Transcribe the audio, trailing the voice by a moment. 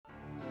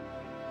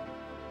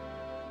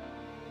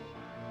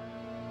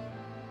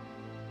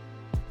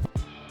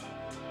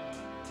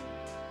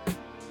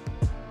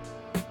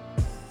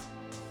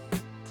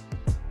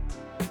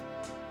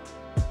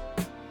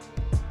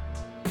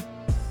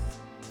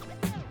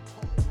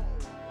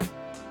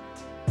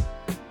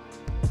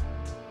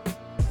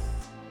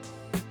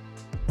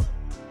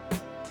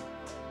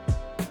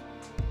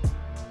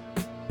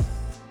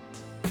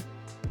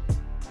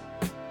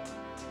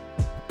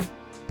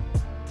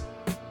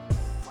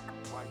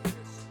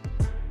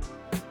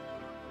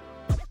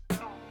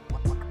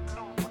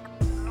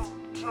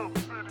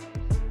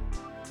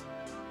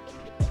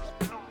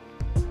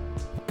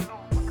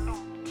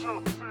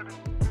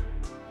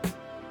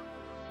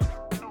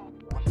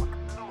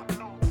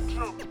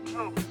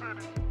Hey,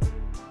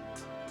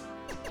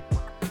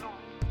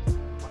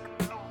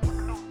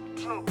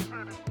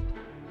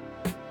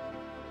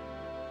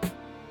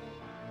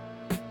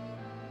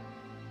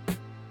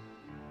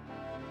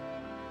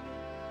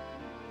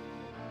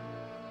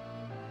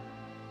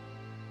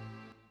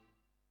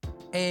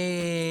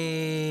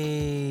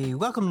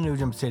 welcome to New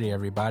Jump City,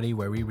 everybody,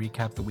 where we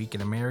recap the week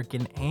in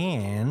American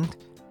and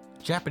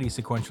Japanese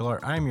sequential art.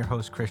 I'm your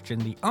host, Christian,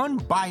 the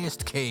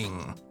unbiased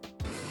king,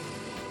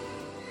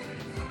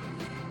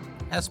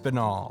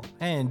 Espinal.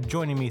 And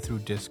joining me through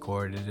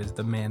Discord, it is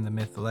the man, the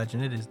myth, the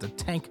legend. It is the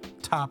tank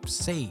top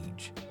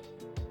sage.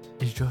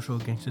 It's Joshua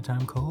Gangsta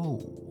Time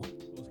Cole. Well,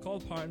 it's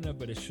called Partner,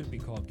 but it should be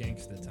called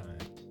Gangsta Time.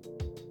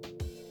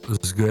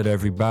 What's good,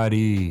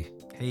 everybody?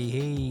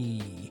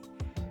 Hey.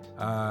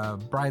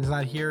 Brian's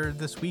not here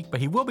this week, but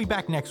he will be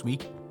back next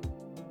week.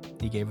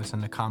 He gave us a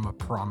Nakama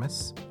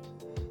promise.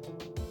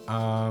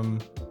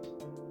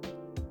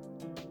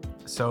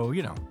 So,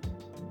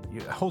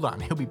 hold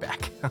on, he'll be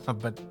back.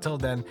 But till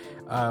then,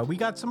 we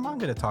got some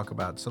manga to talk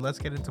about. So let's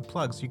get into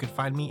plugs. You can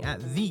find me at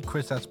the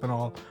Chris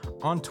Espinal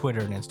on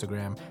Twitter and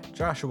Instagram.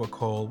 Joshua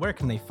Cole, where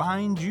can they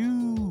find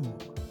you?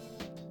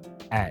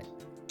 At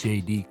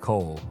JD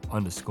Cole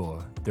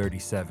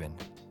 _37.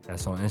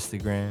 That's on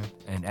Instagram,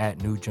 and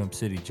at New Jump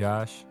City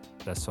Josh.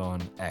 That's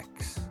on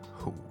X.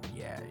 Oh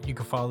yeah, you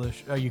can follow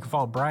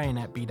Brian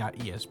at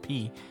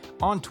b.esp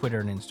on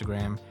Twitter and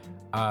Instagram.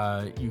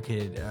 You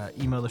could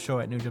email the show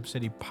at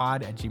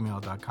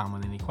newjumpcitypod@gmail.com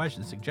with any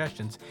questions,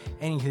 suggestions,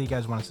 anything you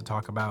guys want us to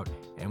talk about,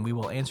 and we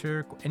will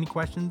answer any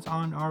questions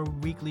on our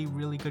weekly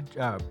really good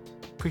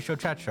pre-show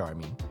chat show.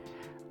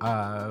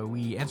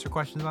 We answer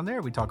questions on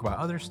there. We talk about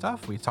other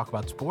stuff. We talk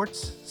about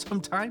sports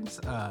sometimes.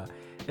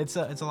 It's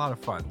a lot of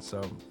fun,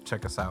 so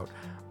check us out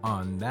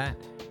on that.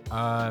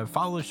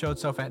 Follow the show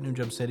itself at New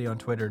Jump City on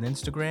Twitter and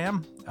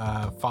Instagram.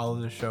 Follow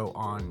the show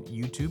on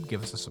YouTube.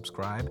 Give us a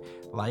subscribe,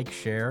 like,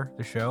 share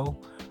the show.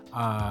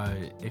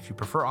 If you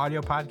prefer audio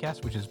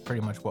podcasts, which is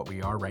pretty much what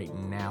we are right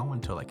now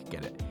until I could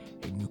get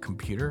a new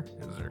computer,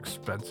 because they're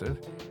expensive,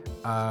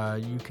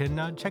 you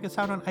can check us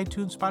out on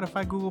iTunes,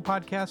 Spotify, Google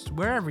Podcasts,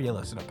 wherever you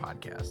listen to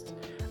podcasts.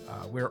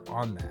 We're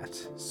on that.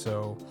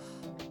 So,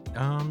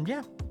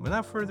 yeah,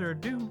 without further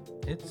ado,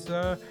 it's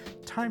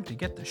time to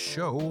get the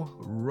show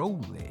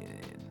rolling.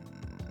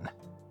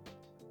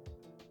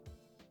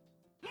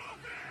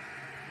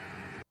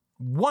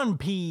 One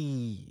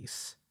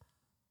Piece.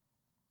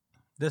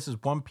 This is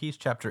One Piece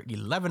chapter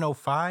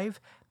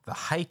 1105, The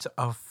Height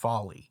of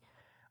Folly.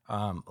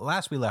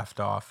 Last we left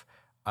off,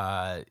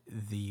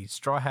 the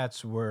Straw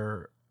Hats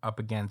were up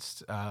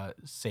against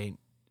Saint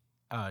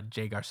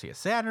J. Garcia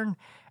Saturn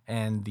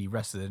and the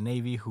rest of the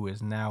Navy, who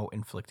is now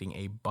inflicting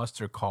a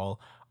buster call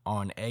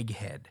on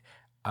Egghead.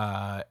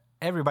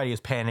 Everybody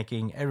is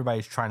panicking.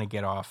 Everybody's trying to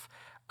get off.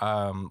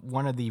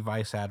 One of the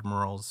vice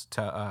admirals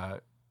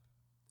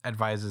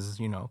advises,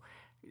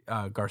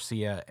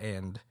 Garcia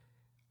and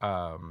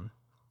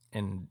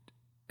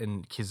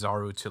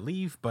Kizaru to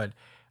leave, but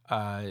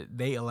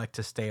they elect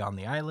to stay on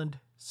the island.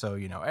 So,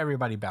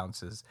 everybody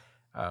bounces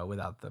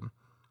without them.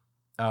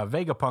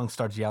 Vegapunk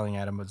starts yelling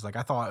at him. It's like,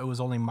 I thought it was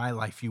only my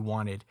life you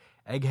wanted.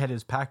 Egghead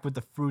is packed with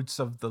the fruits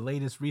of the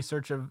latest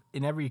research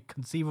in every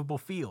conceivable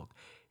field.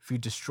 If you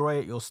destroy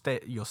it, you'll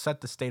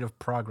set the state of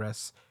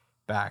progress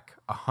back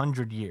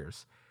 100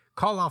 years.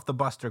 Call off the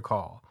buster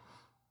call.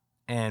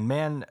 And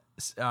man,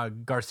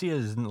 Garcia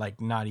is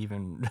not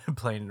even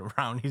playing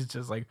around. He's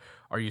just like,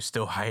 are you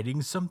still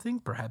hiding something?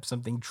 Perhaps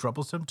something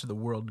troublesome to the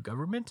world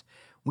government?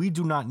 We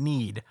do not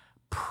need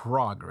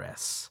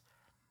progress.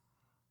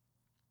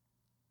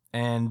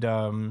 And,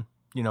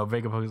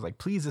 Vegapunk is like,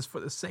 please, it's for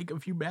the sake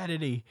of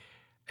humanity.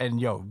 And,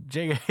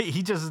 Jay,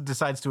 he just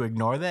decides to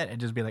ignore that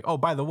and just be like, oh,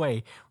 by the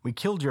way, we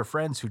killed your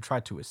friends who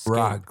tried to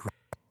escape.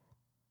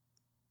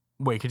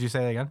 Wait, could you say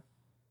that again?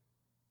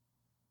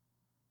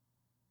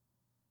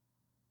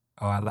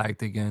 Oh, I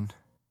lagged again.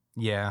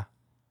 Yeah.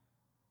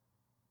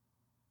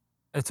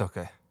 It's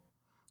okay.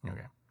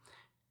 Okay.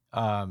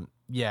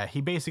 Yeah, he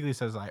basically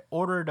says, I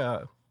ordered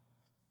a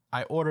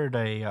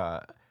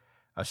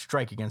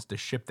strike against a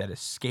ship that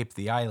escaped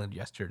the island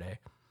yesterday.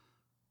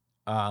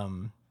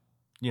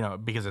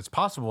 Because it's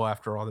possible,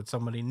 after all, that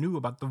somebody knew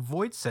about the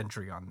Void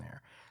Sentry on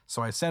there.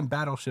 So I sent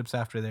battleships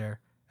after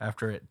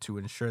it to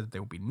ensure that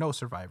there will be no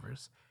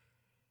survivors.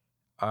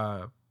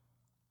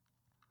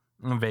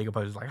 And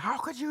Vegapunk is like, how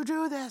could you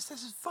do this?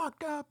 This is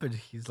fucked up. And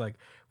he's like,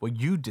 well,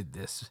 you did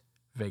this,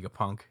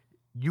 Vegapunk.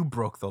 You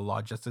broke the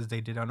law just as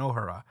they did on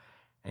Ohara.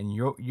 And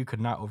you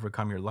could not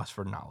overcome your lust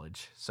for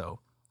knowledge. So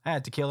I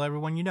had to kill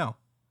everyone you know.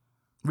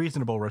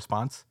 Reasonable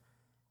response.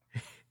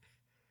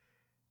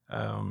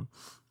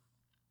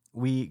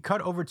 We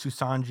cut over to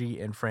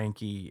Sanji and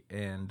Frankie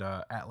and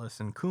Atlas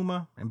and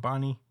Kuma and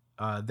Bonnie.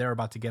 They're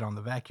about to get on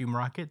the vacuum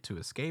rocket to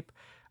escape.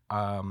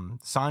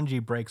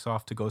 Sanji breaks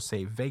off to go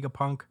save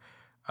Vegapunk.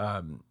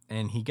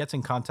 And he gets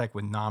in contact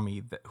with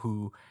Nami,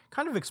 who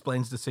kind of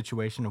explains the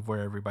situation of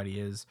where everybody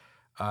is.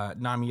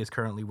 Nami is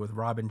currently with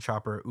Robin,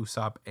 Chopper,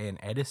 Usopp, and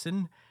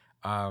Edison.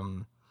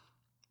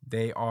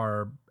 They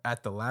are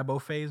at the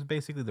Labo phase,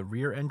 basically the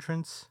rear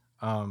entrance.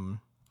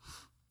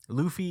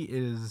 Luffy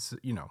is,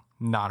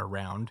 not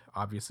around.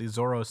 Obviously,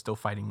 Zoro is still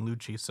fighting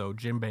Lucci, so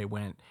Jinbei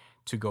went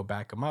to go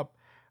back him up.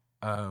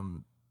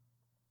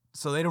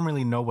 So they don't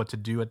really know what to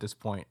do at this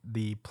point.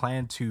 The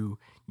plan to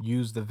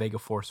use the Vega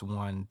Force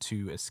 1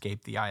 to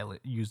escape the island,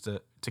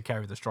 to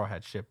carry the Straw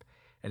Hat ship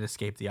and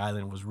escape the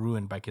island, was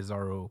ruined by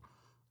Kizaru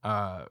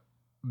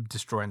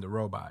destroying the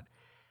robot.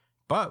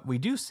 But we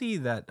do see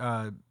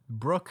that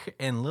Brook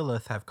and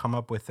Lilith have come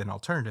up with an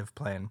alternative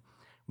plan,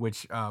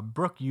 which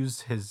Brook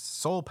used his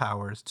soul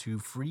powers to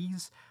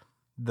freeze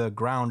the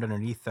ground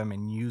underneath them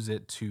and use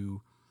it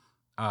to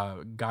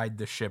guide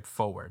the ship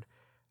forward.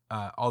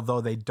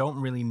 Although they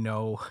don't really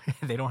know,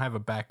 they don't have a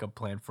backup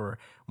plan for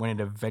when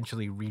it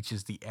eventually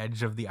reaches the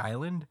edge of the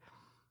island.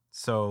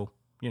 So,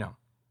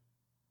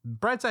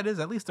 bright side is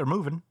at least they're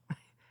moving.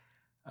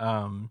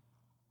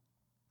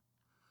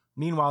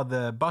 Meanwhile,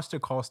 the Buster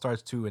Call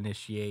starts to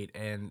initiate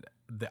and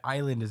the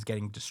island is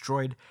getting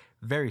destroyed.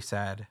 Very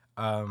sad.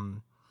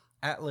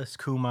 Atlas,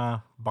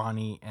 Kuma,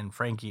 Bonnie, and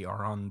Frankie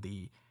are on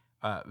the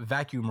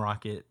vacuum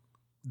rocket,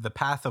 the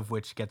path of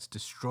which gets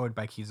destroyed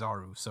by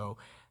Kizaru. So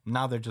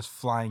now they're just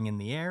flying in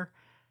the air,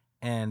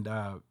 and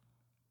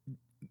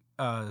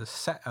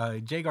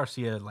Jay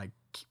Garcia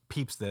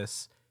peeps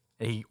this.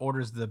 He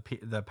orders the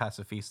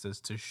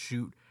pacifistas to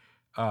shoot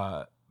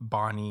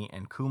Bonnie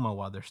and Kuma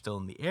while they're still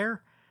in the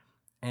air,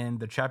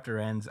 and the chapter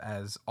ends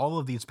as all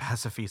of these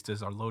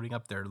pacifistas are loading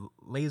up their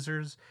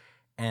lasers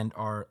and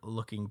are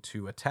looking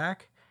to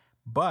attack.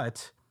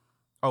 But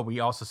we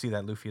also see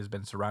that Luffy has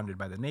been surrounded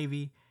by the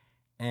Navy,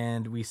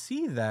 and we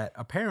see that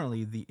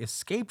apparently the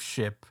escape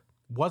ship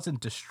wasn't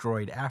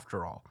destroyed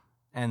after all,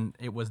 and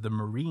it was the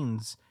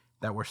Marines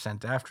that were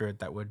sent after it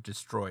that were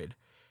destroyed.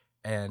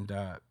 And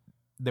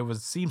there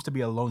seems to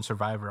be a lone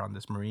survivor on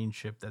this Marine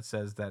ship that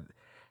says that,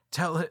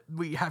 tell it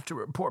we have to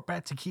report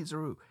back to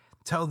Kizaru.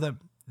 Tell them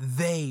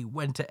they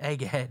went to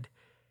Egghead.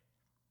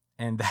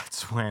 And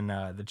that's when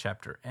the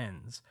chapter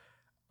ends.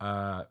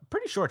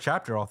 Pretty short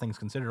chapter, all things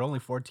considered, only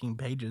 14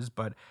 pages,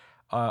 but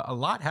a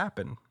lot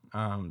happened.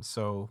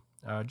 So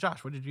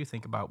Josh, what did you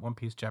think about One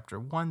Piece chapter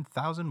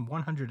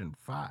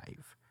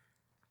 1105?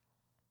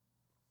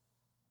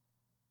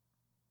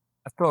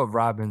 I thought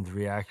Robin's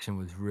reaction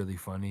was really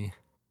funny.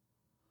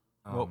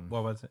 What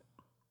was it?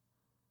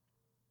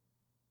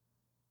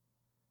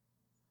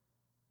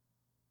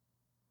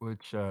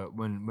 Which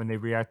when they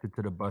reacted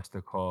to the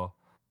Buster Call,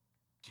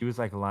 she was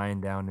like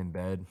lying down in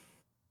bed.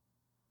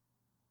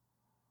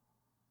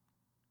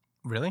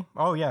 Really?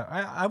 Oh yeah,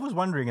 I was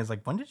wondering,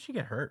 when did she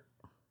get hurt?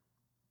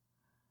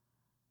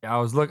 Yeah, I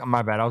was looking.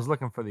 My bad. I was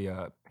looking for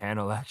the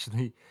panel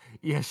actually.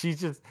 Yeah,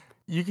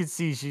 you can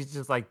see she's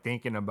just like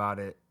thinking about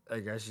it.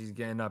 Like as she's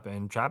getting up,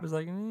 and Trap is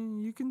like,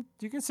 you can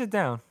sit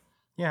down.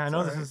 Yeah, I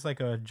know this alright. is like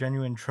a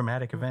genuine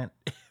traumatic event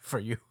for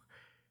you.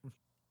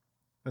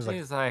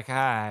 She's like,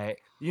 hi.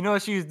 You know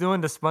what she was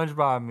doing to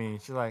SpongeBob meme?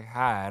 She's like,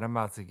 hi, I'm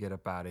about to get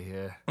up out of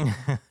here. I'm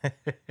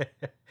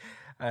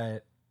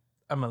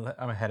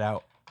gonna head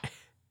out.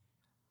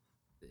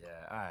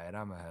 Yeah, all right,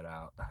 I'm gonna head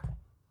out.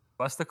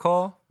 Buster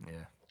Call?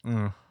 Yeah.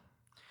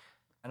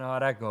 I know how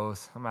that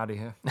goes. I'm out of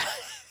here.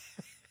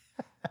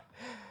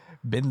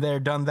 Been there,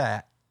 done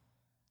that.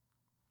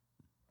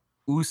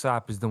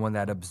 Usopp is the one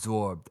that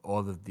absorbed all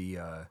of the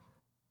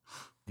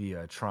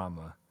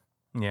trauma.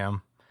 Yeah.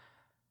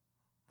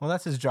 Well,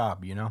 that's his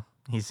job,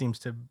 He seems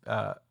to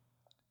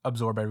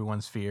absorb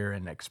everyone's fear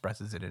and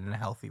expresses it in a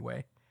healthy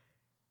way.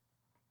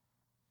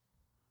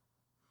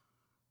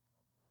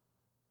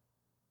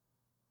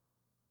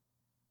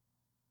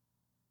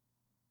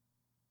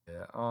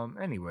 Yeah.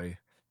 Anyway,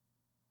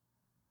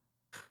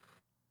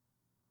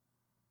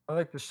 I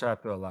like this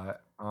chapter a lot.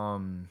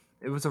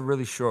 It was a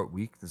really short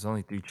week. There's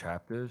only 3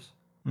 chapters,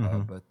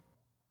 but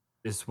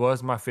this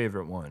was my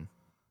favorite one.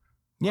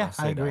 Yeah,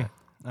 I agree.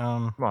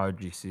 Come on,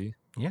 RGC.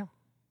 Yeah.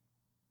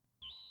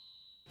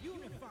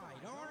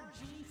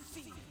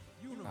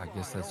 I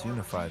guess that's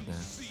unified then.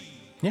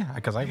 Yeah,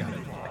 because I got it.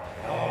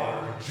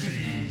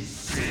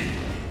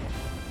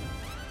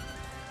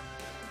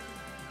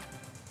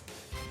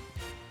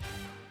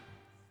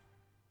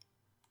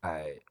 All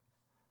right.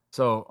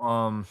 So,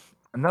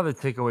 another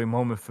takeaway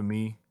moment for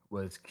me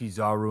was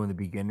Kizaru in the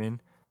beginning.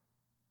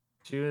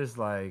 She was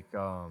like,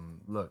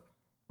 look,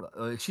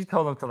 she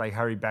told him to like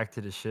hurry back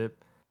to the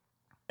ship.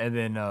 And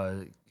then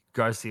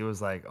Garcia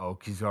was like, oh,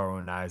 Kizaru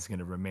and I is going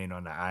to remain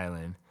on the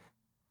island.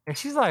 And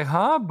she's like,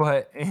 huh?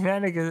 And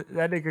that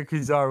nigga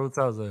Kizaru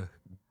tells her,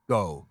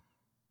 go.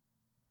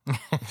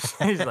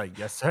 He's like,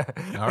 yes, sir.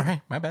 All right,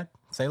 my bad.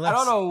 Say less. I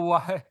don't know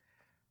why.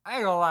 I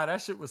ain't gonna lie,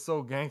 that shit was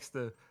so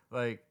gangster.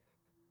 Like,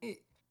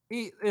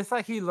 it's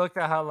like he looked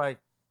at her like,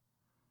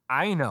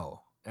 I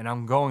know, and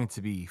I'm going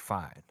to be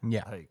fine.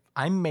 Yeah, like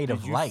I'm made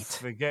of light.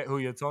 Forget who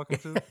you're talking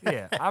to.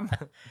 Yeah,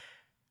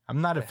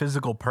 I'm not a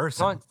physical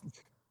person.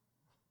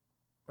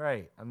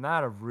 Right, I'm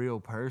not a real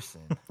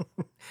person.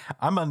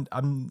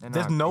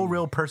 There's no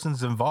real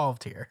persons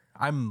involved here.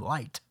 I'm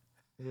light.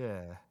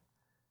 Yeah,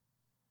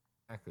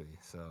 exactly.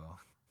 So,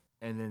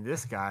 And then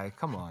this guy,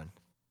 come on.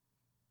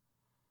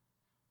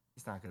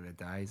 He's not gonna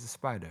die. He's a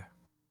spider.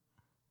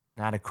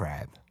 Not a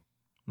crab.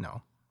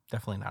 No,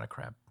 definitely not a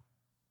crab.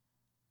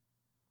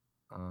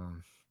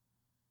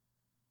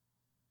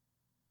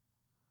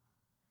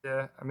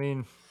 Yeah, I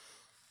mean,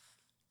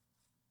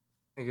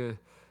 nigga,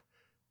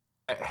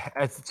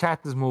 as the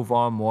chapters move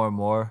on more and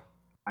more,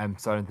 I'm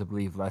starting to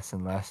believe less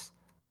and less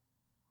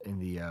in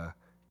the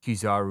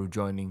Kizaru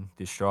joining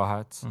the Straw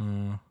Hats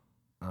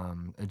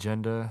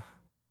agenda.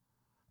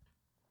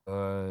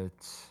 But,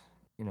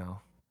 you know,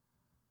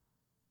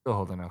 still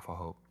holding out for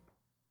hope.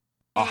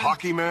 A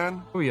hockey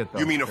man? Who you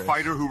You mean a Chris?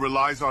 fighter who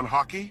relies on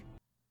hockey?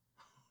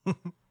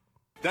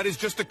 That is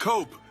just a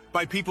cope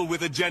by people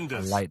with A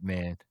agendas. light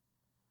man.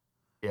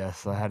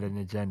 Yes, I had an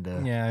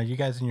agenda. Yeah, you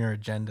guys and your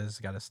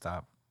agendas got to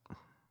stop.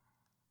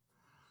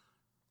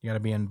 You got to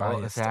be unbiased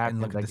Well, if it and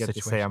happens, look I at the get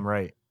situation. to say I'm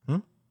right. Hmm?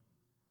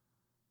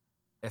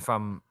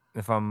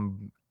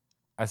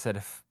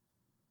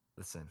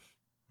 Listen,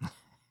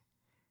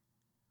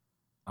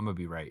 I'm gonna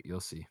be right. You'll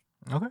see.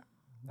 Okay.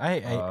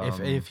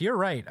 If you're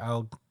right,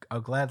 I'll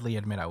gladly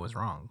admit I was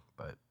wrong.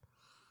 But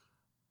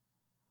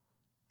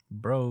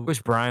bro,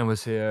 Wish Brian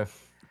was here.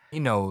 He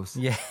knows.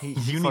 yeah,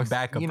 you need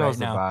backup He knows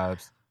right the now.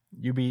 vibes.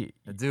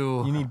 I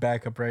do. You need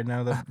backup right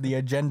now. The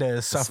agenda is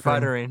The suffering.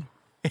 sputtering.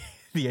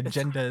 The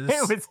agenda It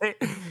is.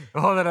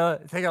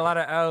 would take a lot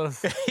of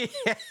L's.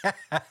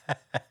 I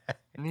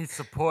need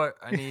support.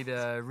 I need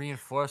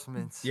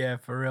reinforcements. Yeah,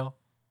 for real.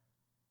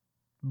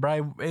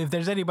 Brian, if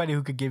there's anybody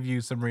who could give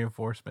you some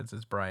reinforcements,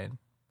 it's Brian.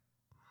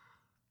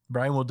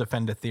 Brian will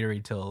defend a theory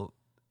until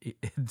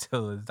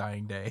his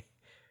dying day.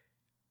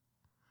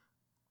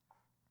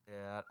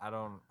 Yeah, I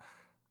don't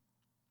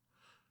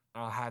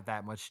have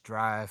that much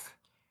drive.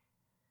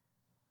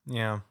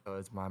 Yeah. So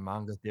it's my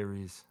manga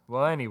theories.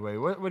 Well, anyway,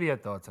 what are your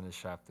thoughts on this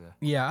chapter?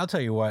 Yeah, I'll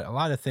tell you what. A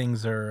lot of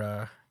things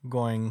are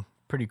going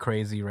pretty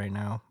crazy right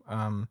now.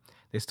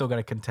 They still got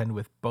to contend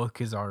with both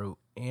Kizaru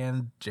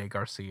and Jay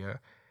Garcia.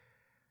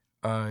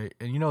 And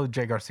you know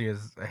Jay Garcia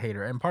is a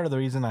hater. And part of the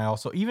reason I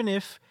also, even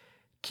if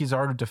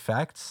Kizaru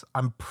defects,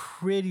 I'm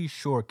pretty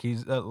sure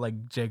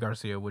Jay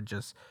Garcia would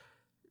just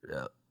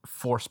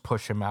force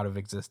push him out of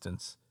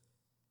existence.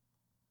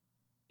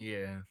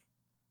 Yeah.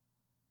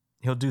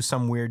 He'll do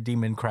some weird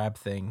demon crab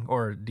thing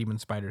or demon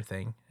spider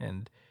thing.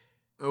 And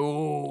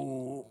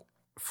oh,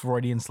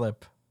 Freudian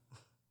slip.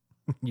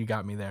 You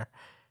got me there.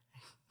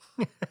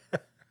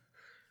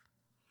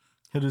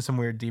 He'll do some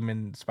weird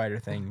demon spider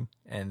thing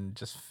and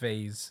just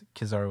phase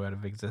Kizaru out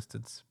of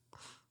existence.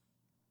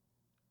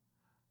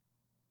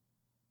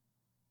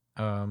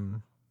 But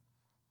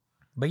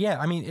yeah,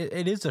 I mean,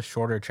 it is a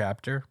shorter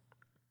chapter.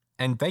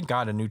 And thank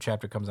God a new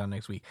chapter comes out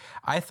next week.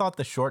 I thought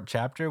the short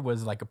chapter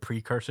was like a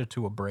precursor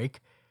to a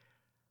break,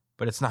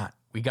 but it's not.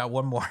 We got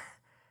one more.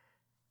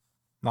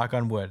 Knock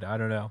on wood. I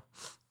don't know.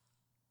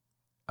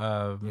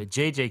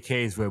 JJK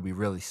is where we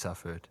really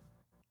suffered.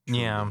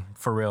 Truly. Yeah,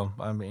 for real.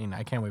 I mean,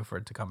 I can't wait for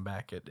it to come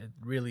back. It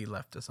really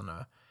left us on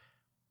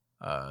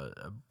a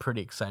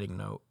pretty exciting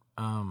note.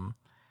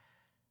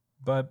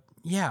 But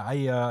yeah,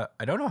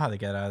 I don't know how to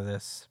get out of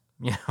this.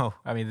 You know,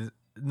 I mean,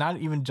 not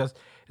even just.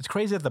 It's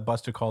crazy that the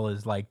Buster Call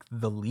is like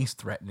the least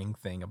threatening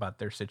thing about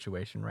their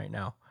situation right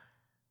now.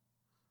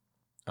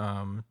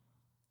 But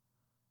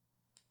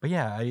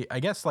yeah,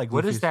 I guess like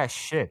what is that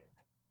ship?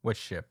 What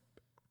ship?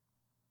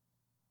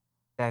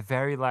 That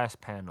very last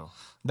panel.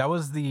 That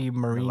was the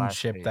Marine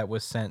ship page. that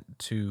was sent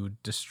to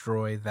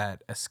destroy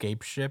that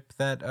escape ship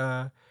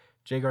that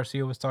Jay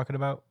Garcia was talking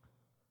about.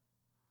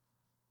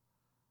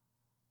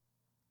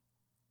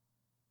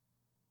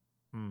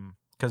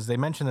 Because they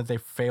mentioned that they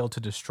failed to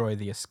destroy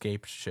the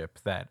escape ship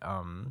that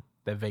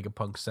that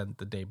Vegapunk sent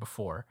the day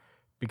before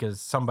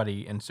because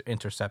somebody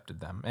intercepted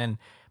them. And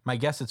my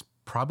guess it's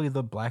probably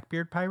the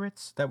Blackbeard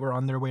pirates that were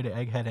on their way to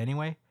Egghead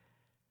anyway.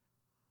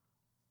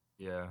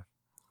 Yeah.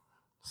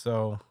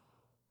 So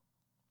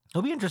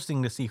it'll be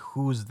interesting to see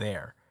who's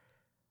there.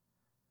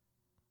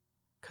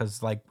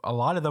 Because like a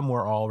lot of them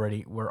were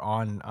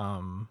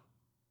on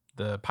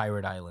the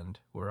pirate island.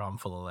 We're on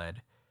Full of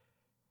Lead.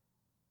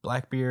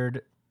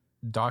 Blackbeard,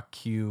 Doc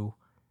Q,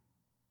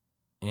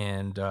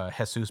 and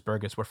Jesus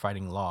Burgess were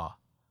fighting Law.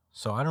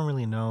 So I don't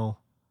really know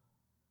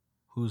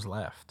who's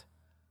left.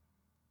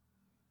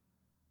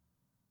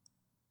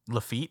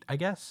 Lafitte, I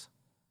guess.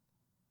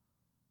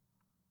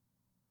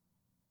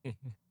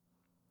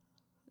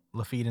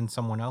 Lafitte and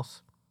someone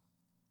else.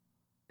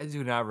 I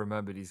do not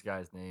remember these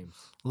guys' names.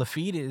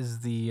 Lafitte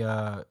is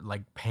the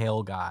like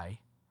pale guy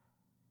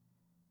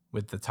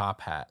with the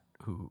top hat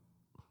who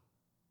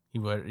he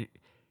would.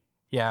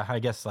 Yeah, I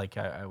guess like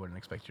I wouldn't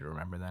expect you to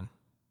remember then.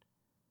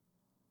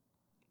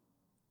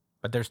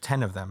 But there's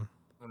 10 of them.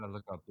 I'm gonna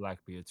look up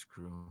Blackbeard's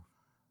crew.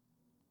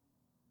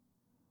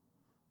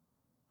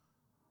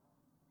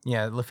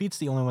 Yeah, Lafitte's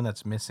the only one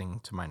that's missing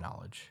to my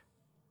knowledge.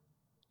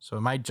 So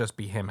it might just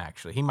be him,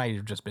 actually. He might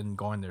have just been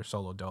going there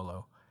solo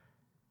dolo.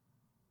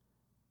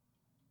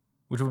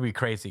 Which would be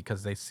crazy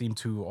because they seem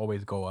to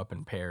always go up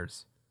in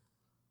pairs.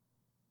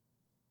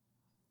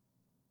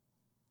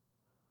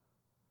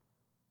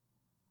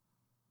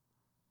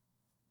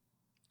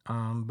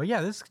 But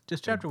yeah, this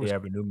chapter They was.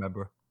 have a new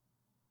member.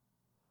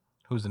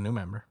 Who's the new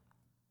member?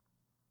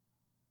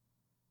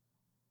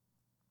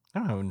 I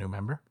don't have a new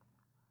member.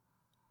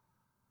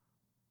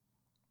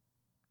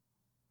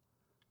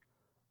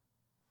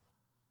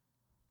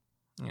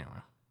 Anyway.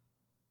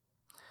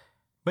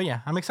 But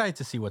yeah, I'm excited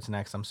to see what's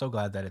next. I'm so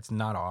glad that it's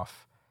not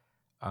off.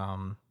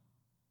 I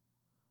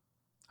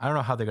don't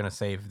know how they're gonna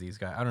save these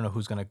guys. I don't know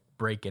who's gonna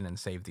break in and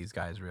save these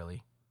guys.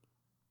 Really,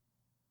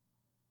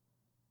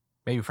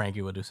 maybe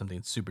Frankie will do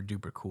something super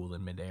duper cool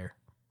in midair.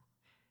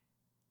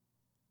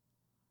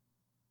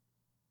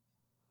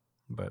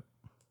 But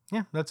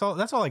yeah, that's all.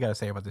 That's all I gotta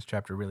say about this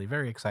chapter. Really,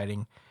 very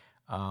exciting.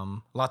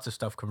 Lots of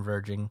stuff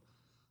converging.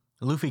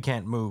 Luffy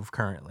can't move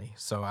currently,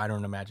 so I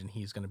don't imagine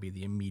he's gonna be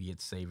the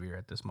immediate savior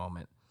at this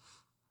moment.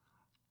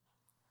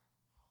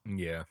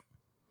 Yeah.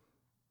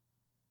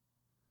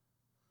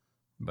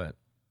 But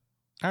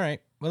all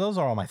right, well, those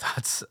are all my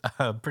thoughts.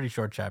 Pretty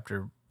short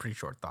chapter, pretty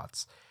short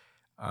thoughts.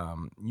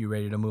 You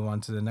ready to move on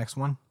to the next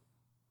one?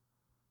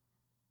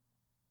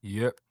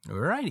 Yep.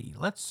 Alrighty,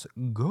 let's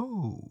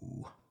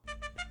go.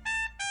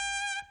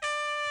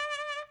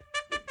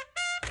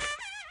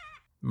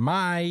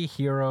 My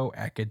Hero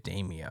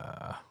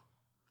Academia.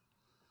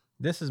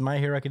 This is My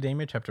Hero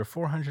Academia, chapter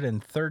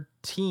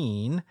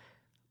 413,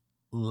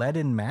 Lead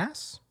in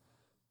Mass?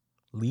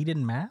 Lead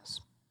in Mass?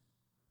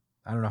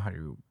 I don't know how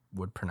you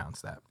would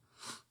pronounce that.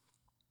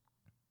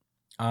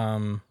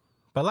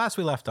 But last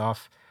we left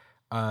off,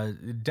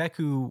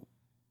 Deku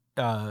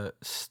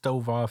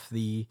stove off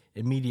the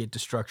immediate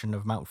destruction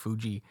of Mount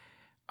Fuji,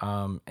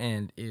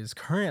 and is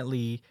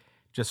currently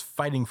just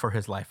fighting for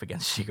his life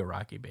against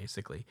Shigaraki,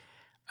 basically.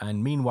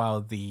 And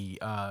meanwhile, the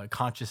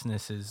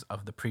consciousnesses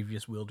of the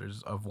previous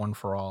wielders of One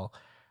for All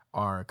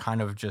are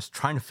kind of just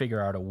trying to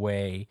figure out a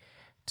way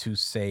to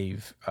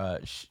save,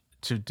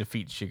 to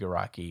defeat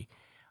Shigaraki.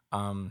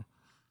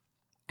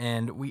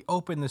 And we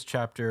open this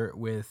chapter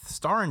with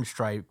Star and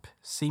Stripe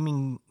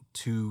seeming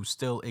to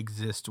still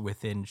exist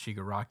within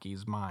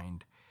Shigaraki's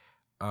mind.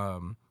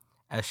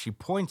 As she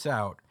points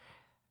out,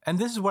 and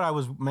this is what I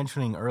was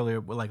mentioning earlier,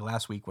 like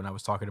last week when I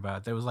was talking about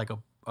it, there was like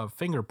a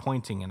finger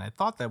pointing, and I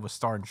thought that was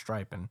Star and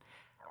Stripe, and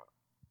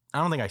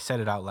I don't think I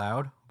said it out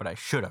loud, but I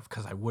should have,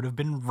 because I would have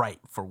been right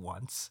for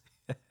once.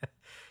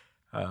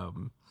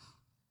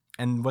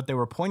 And what they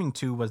were pointing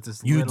to was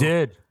this You little...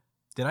 did.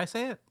 Did I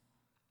say it?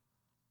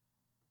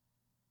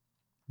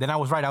 Then I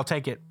was right. I'll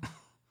take it.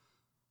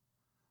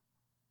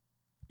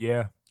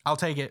 Yeah. I'll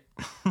take it.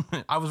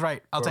 I was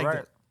right. I'll take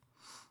it.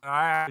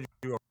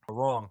 You were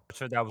wrong. I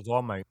said that was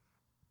All Might.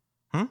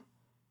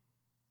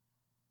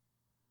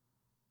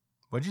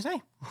 What'd you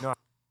say? No, I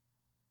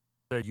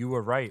said you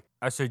were right.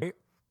 I said,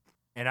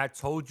 and I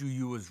told you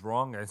you was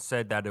wrong and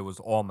said that it was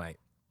All Might.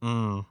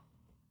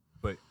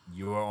 But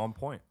you were on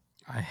point.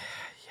 Yeah,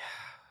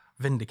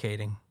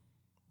 vindicating.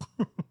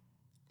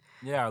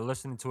 Yeah, I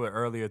listened to it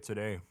earlier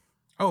today.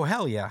 Oh,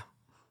 hell yeah.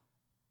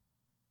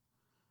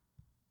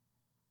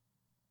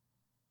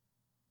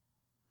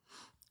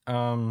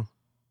 Well,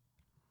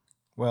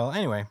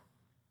 anyway,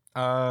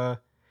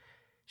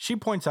 she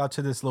points out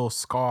to this little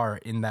scar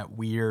in that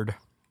weird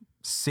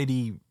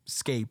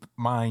cityscape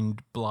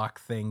mind block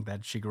thing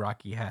that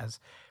Shigaraki has.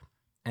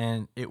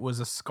 And it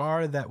was a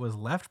scar that was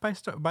left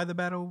by the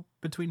battle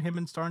between him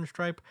and Star and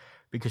Stripe,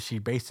 because she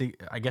basically,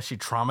 I guess she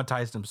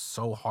traumatized him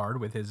so hard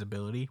with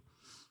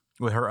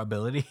her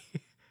ability,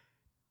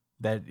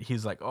 that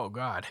he's like, oh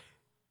God,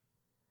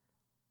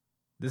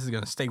 this is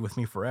going to stay with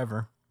me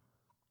forever.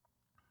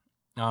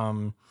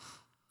 So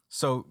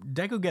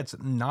Deku gets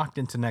knocked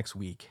into next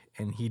week,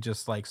 and he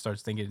just like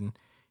starts thinking,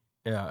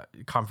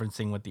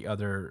 conferencing with the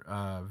other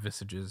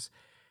visages.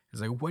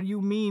 He's like, what do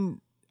you mean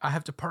I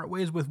have to part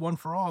ways with One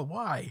for All?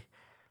 Why?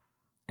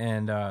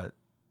 And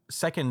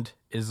second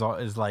is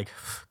like,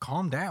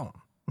 calm down.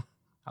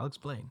 I'll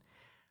explain.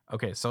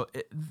 Okay, so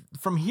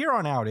from here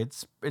on out,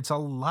 it's a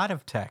lot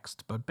of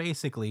text, but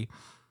basically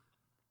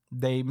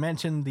they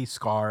mention the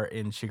scar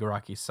in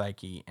Shigaraki's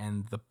psyche,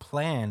 and the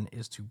plan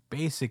is to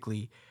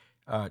basically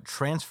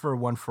transfer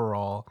One for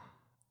All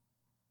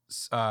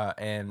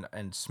and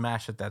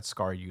smash at that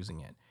scar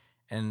using it.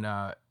 And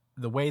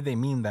the way they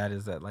mean that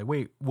is that, like,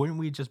 wait, wouldn't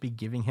we just be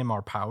giving him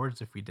our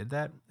powers if we did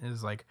that?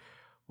 It's like,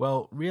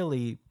 well,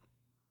 really,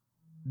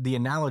 the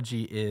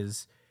analogy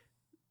is,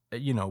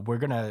 we're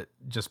gonna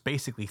just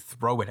basically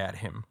throw it at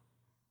him,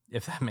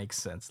 if that makes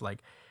sense.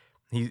 Like,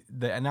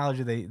 the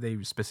analogy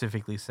they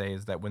specifically say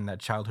is that when that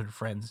childhood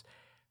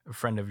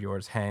friend of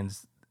yours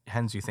hands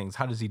you things,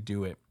 how does he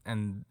do it?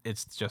 And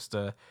it's just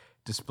a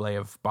display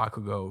of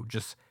Bakugo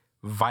just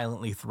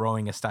violently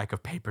throwing a stack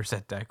of papers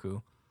at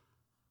Deku.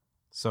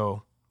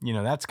 So,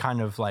 that's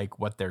kind of like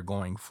what they're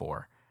going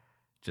for.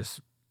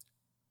 Just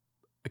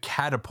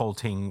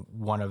catapulting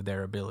one of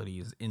their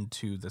abilities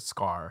into the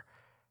scar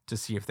to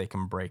see if they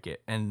can break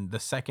it. And the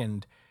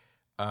second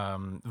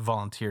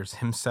volunteers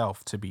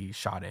himself to be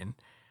shot in.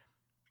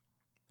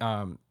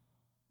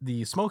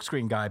 The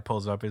smokescreen guy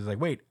pulls up, is like,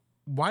 wait,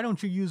 why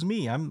don't you use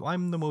me?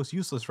 I'm the most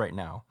useless right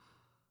now.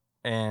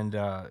 And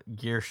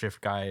Gear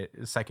Shift guy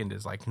second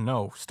is like,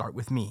 no, start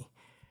with me,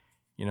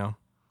 you know,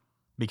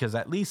 because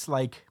at least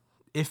like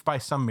if by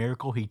some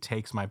miracle he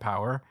takes my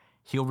power,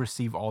 he'll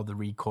receive all the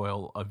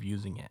recoil of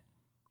using it.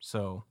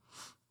 So,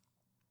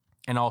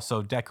 and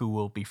also Deku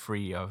will be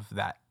free of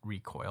that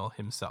recoil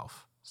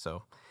himself.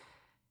 So,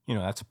 you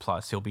know, that's a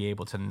plus. He'll be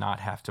able to not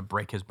have to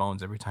break his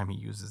bones every time he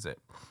uses it.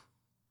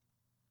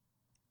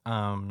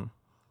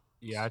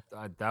 Yeah,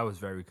 that was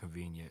very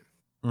convenient.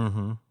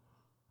 Mm-hmm.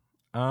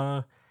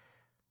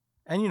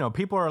 And you know,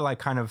 people are like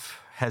kind of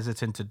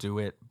hesitant to do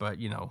it, but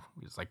you know,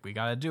 it's like we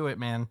gotta do it,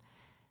 man.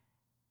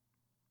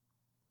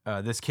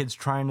 This kid's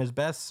trying his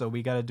best, so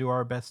we gotta do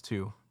our best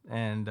too.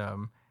 And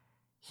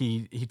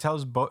he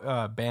tells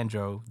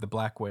Banjo, the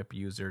Black Whip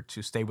user,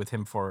 to stay with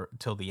him for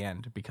till the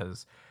end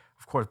because,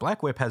 of course,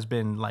 Black Whip has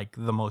been like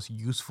the most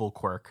useful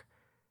quirk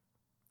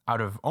out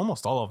of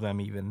almost all of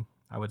them. Even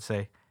I would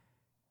say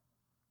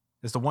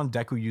it's the one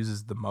Deku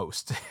uses the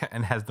most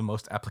and has the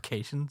most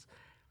applications.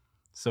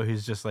 So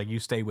he's just like, you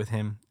stay with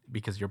him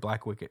because your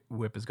Black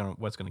Whip is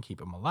what's gonna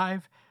keep him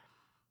alive.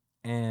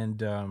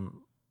 And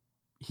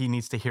he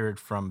needs to hear it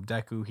from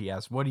Deku. He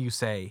asks, "What do you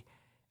say?"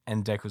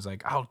 And Deku's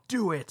like, "I'll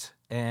do it."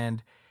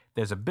 And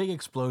there's a big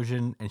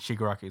explosion, and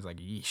Shigaraki's like,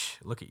 "Yeesh,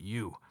 look at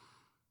you."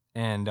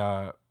 And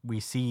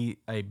we see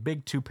a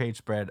big 2-page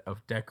spread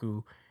of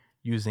Deku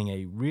using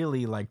a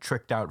really like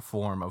tricked out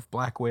form of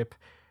Black Whip.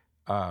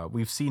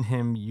 We've seen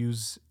him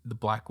use the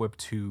Black Whip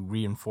to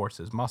reinforce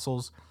his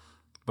muscles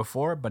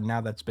before, but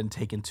now that's been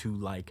taken to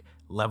like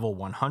level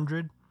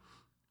 100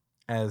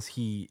 as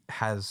he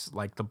has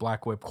like the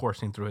Black Whip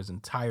coursing through his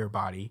entire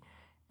body.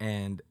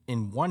 And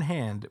in one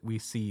hand, we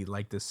see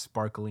like this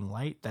sparkling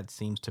light that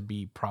seems to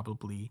be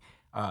probably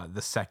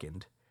the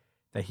second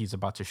that he's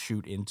about to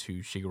shoot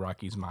into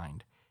Shigaraki's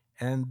mind.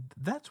 And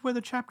that's where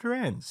the chapter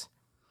ends.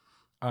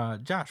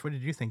 Josh, what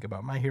did you think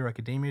about My Hero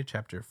Academia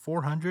chapter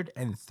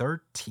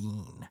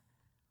 413?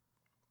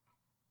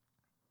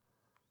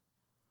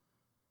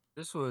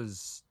 This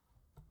was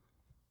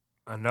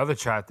another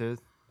chapter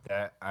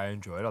that I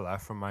enjoyed a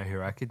lot from My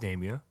Hero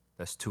Academia.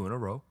 That's 2 in a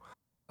row.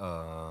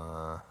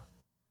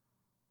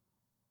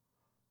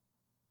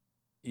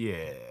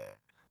 Yeah.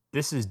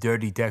 This is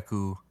Dirty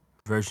Deku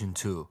version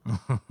 2.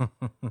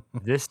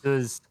 This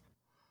was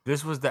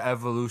the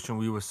evolution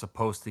we were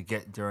supposed to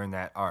get during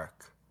that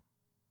arc.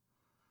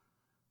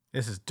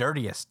 This is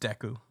dirtiest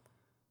Deku.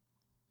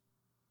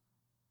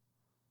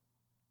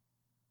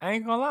 I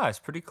ain't gonna lie, it's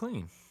pretty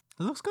clean.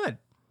 It looks good.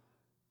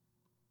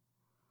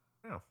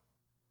 Yeah.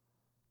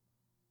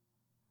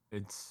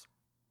 It's,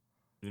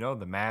 you know,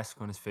 the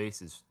mask on his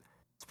face it's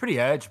pretty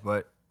edge,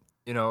 but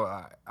you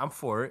know, I'm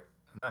for it.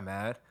 I'm not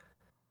mad.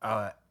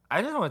 I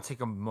just want to take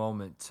a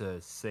moment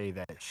to say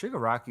that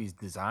Shigaraki's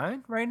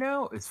design right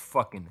now is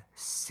fucking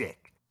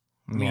sick.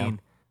 I mean,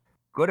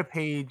 go to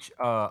page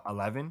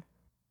 11.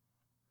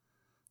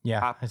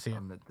 Yeah, I see it.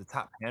 On the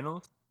top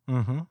panels.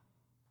 Mm-hmm.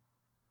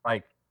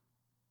 Like,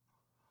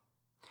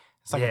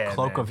 it's like a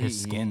cloak of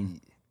his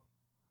skin.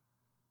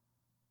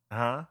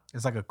 Huh?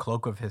 It's like a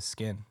cloak of his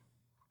skin.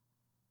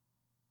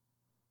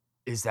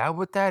 Is that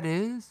what that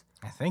is?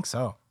 I think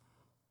so.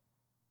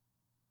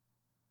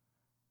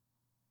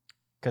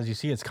 Because you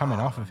see it's coming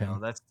off of him. No,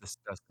 that's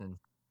disgusting.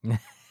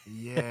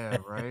 Yeah,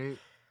 right?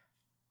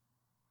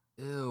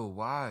 Ew,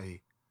 why?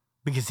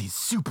 Because he's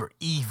super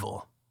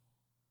evil.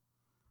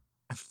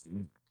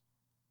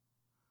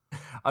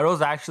 Are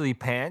those actually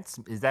pants?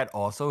 Is that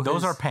also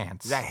Those are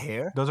pants. Is that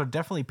hair? Those are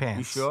definitely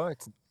pants. You sure?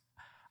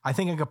 I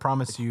think I could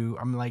promise you,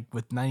 I'm like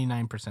with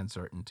 99%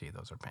 certainty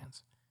those are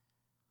pants.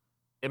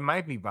 It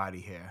might be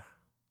body hair.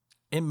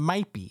 It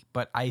might be,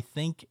 but I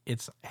think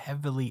it's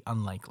heavily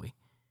unlikely.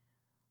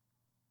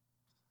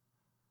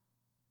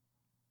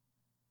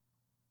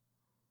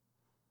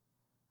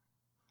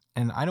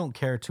 And I don't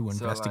care to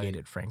investigate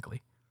it,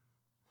 frankly.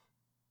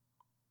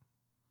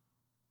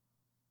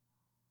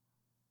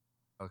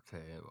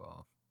 Okay,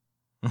 well,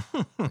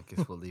 I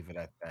guess we'll leave it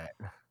at that.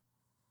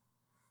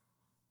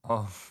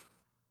 Oh,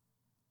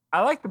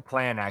 I like the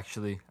plan,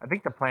 actually. I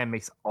think the plan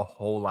makes a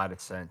whole lot of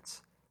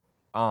sense.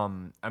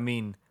 I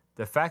mean,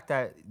 the fact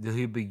that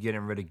he'll be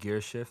getting rid of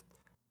gear shift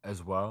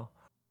as well,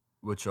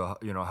 which will,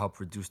 you know, help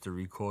reduce the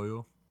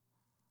recoil.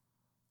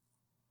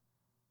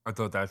 I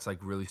thought that's like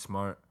really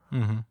smart.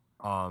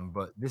 Mm-hmm.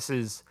 But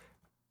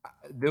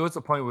there was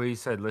a point where he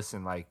said,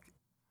 listen, like,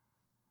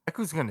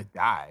 Deku's gonna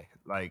die.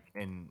 Like,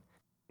 and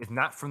if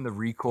not from the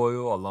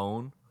recoil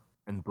alone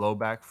and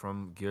blowback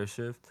from gear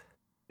shift,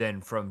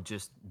 then from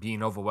just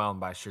being overwhelmed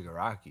by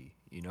Shigaraki,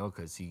 you know,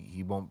 because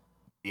he won't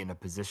be in a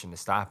position to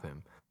stop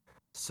him.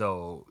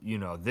 So, you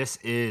know, this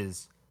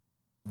is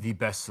the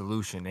best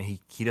solution, and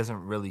he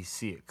doesn't really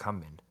see it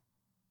coming.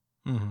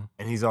 Mm-hmm.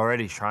 And he's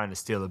already trying to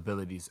steal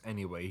abilities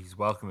anyway. He's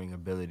welcoming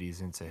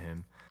abilities into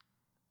him.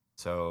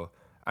 So,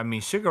 I mean,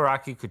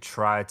 Shigaraki could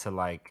try to,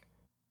 like,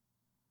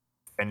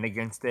 fend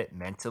against it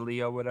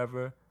mentally or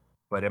whatever,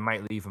 but it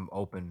might leave him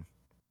open.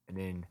 And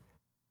then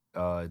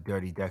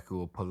Dirty Deku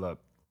will pull up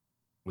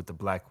with the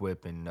Black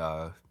Whip and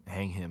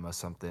hang him or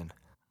something.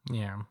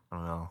 Yeah. I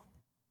don't know.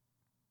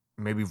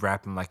 Maybe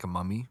wrap him like a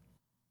mummy.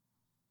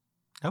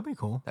 That'd be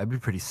cool. That'd be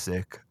pretty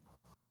sick,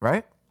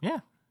 right? Yeah.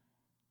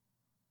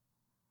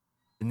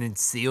 And then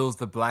seals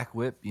the black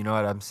whip. You know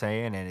what I'm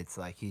saying? And it's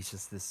like he's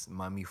just this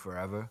mummy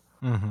forever.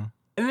 Mm-hmm.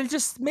 And then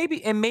just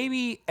maybe,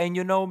 maybe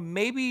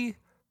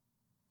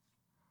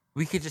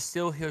we could just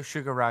still hear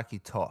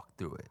Shigaraki talk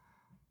through it.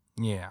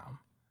 Yeah.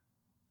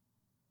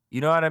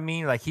 You know what I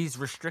mean? Like he's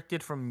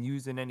restricted from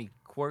using any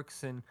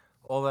quirks and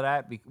all of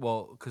that.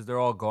 Because they're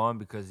all gone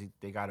because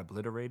they got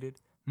obliterated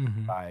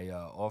by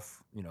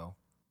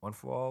One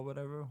for All,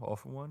 whatever, All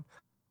for One.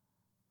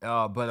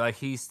 But like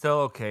he's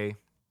still okay.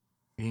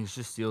 He's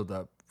just sealed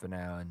up for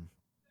now, and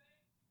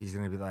he's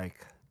gonna be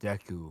like,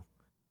 Deku,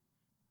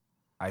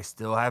 I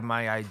still have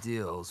my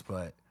ideals,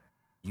 but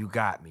you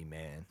got me,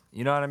 man.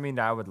 You know what I mean?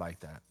 I would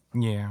like that.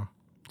 Yeah.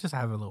 Just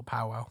have a little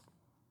powwow.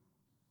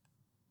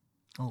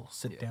 A little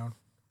sit down.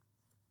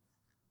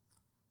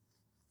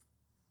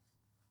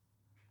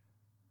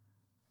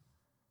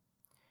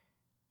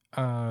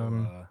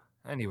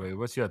 Anyway,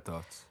 what's your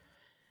thoughts?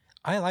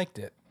 I liked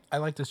it. I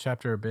liked this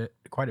chapter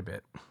quite a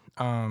bit.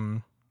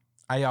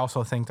 I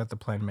also think that the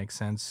plan makes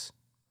sense.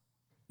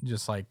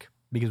 Just like,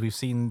 because we've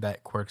seen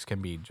that quirks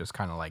can be just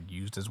kind of like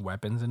used as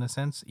weapons in a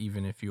sense,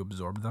 even if you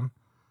absorb them.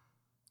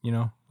 You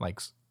know,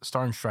 like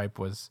Star and Stripe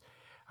was,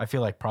 I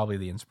feel like, probably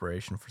the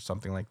inspiration for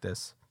something like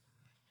this.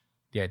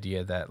 The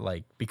idea that,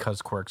 like,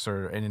 because quirks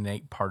are an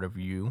innate part of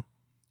you,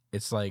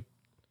 it's like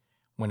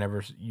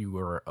whenever you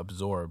are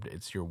absorbed,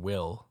 it's your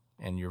will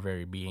and your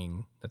very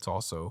being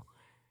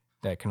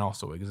that can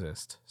also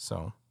exist.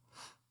 So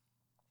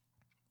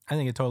I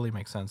think it totally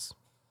makes sense.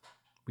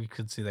 We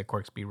could see that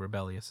quirks be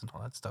rebellious and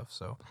all that stuff.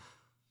 So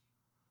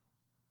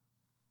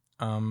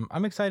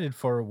I'm excited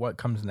for what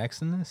comes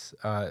next in this,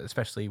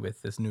 especially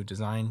with this new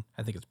design.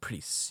 I think it's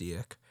pretty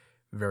sick,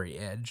 very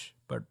edge,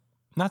 but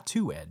not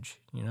too edge.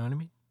 You know what I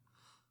mean?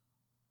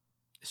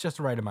 It's just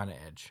the right amount of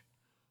edge.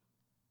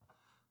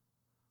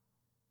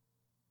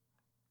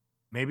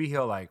 Maybe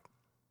he'll like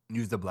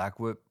use the black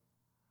whip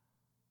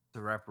to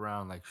wrap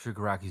around like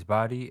Shigaraki's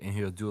body, and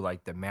he'll do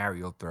like the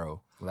Mario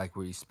throw, like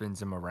where he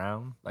spins him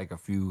around like a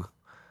few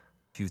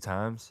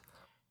times.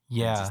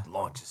 Yeah, and just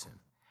launches him.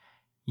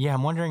 Yeah,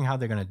 I'm wondering how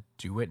they're gonna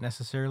do it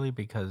necessarily,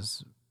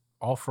 because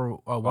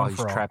While he's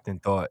trapped in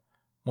thought.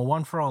 Well,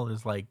 One for All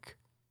is like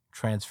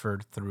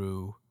transferred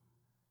through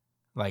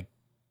like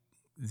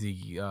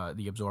the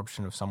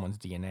absorption of someone's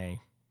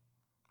DNA.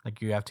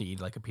 Like you have to eat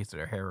like a piece of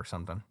their hair or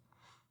something.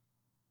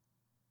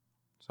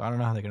 So I don't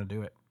know how they're gonna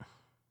do it.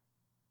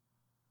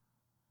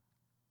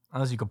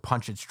 Unless you could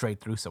punch it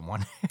straight through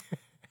someone.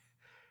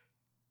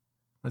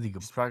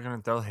 He's probably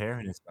gonna throw hair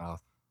in his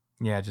mouth.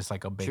 Yeah, just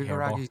like a big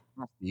hairball.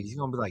 He's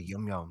gonna be like,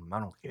 yum yum, I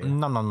don't care.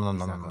 No.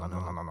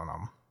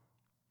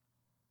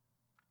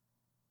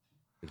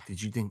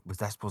 Did you think, was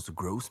that supposed to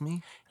gross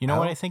me? You know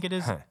what I think it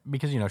is?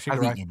 Because,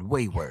 Shigaraki... I've eaten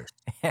way worse.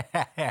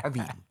 I've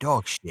eaten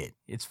dog shit.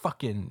 It's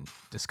fucking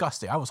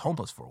disgusting. I was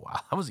homeless for a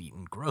while. I was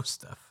eating gross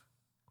stuff.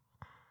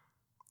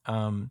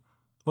 Well,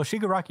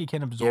 Shigaraki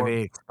can absorb... You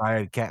ever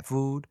expired cat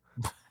food?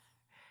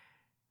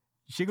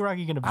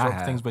 Shigaraki can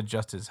absorb things with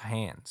just his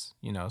hands,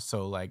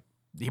 so like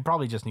he'll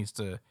probably just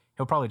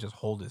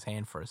hold his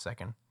hand for a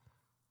second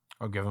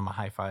or give him a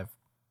high five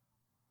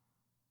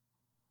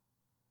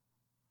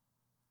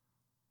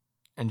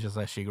and just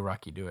let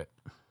Shigaraki do it.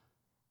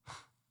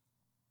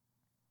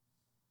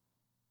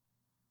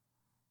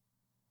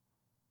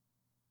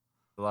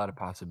 A lot of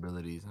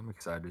possibilities. I'm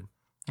excited.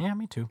 Yeah,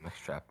 me too. Next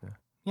chapter.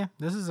 Yeah,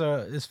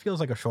 this feels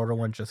like a shorter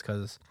one just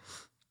because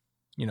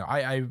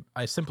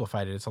I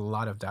simplified it. It's a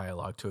lot of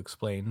dialogue to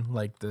explain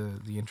like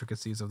the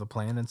intricacies of the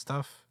plan and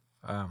stuff.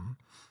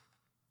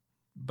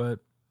 But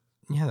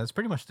yeah, that's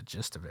pretty much the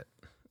gist of it.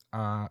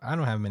 I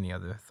don't have many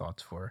other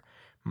thoughts for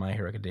My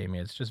Hero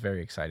Academia. It's just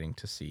very exciting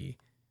to see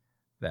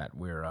that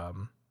we're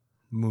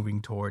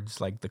moving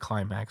towards like the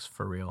climax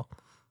for real.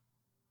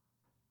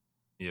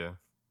 Yeah.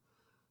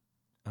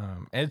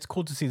 And it's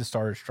cool to see the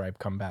Star Stripe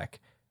come back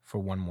for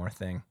one more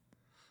thing.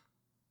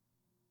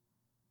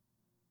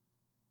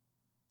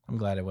 I'm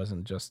glad it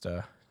wasn't just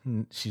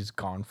she's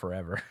gone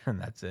forever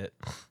and that's it.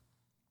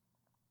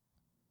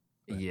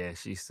 Yeah,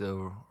 she's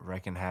still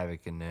wreaking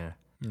havoc in there.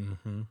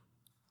 Mm-hmm.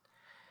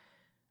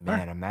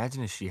 Man,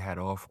 imagine if she had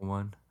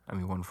One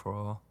for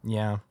All.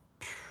 Yeah.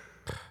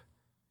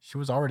 She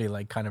was already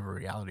like kind of a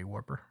reality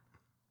warper.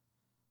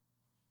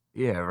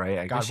 Yeah, right.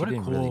 I guess she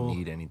didn't really cool-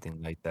 need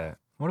anything like that.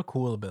 What a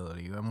cool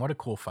ability and what a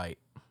cool fight.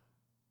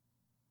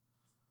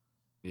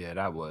 Yeah,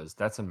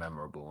 that's a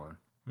memorable one.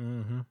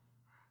 Mm-hmm.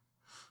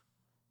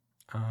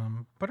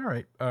 But all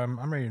right,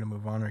 I'm ready to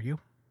move on. Are you?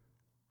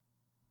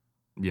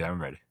 Yeah,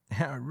 I'm ready.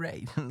 All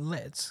right,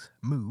 let's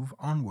move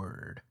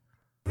onward.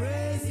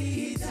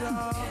 Undead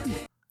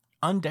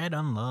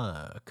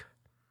Unluck.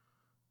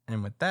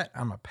 And with that,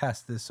 I'm going to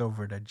pass this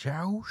over to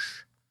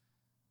Josh.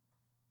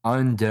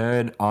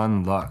 Undead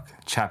Unluck,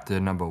 chapter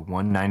number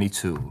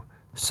 192,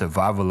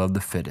 Survival of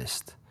the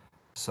Fittest.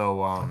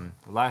 So,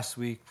 last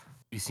week,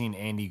 we seen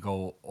Andy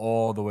go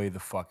all the way the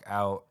fuck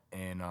out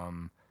and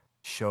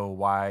show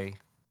why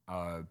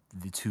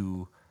the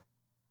two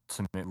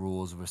ultimate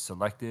rules were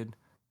selected,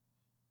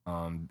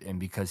 and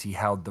because he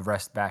held the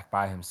rest back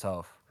by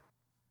himself,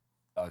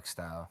 Doug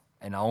style,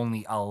 and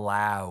only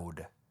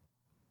allowed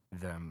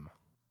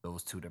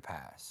those two to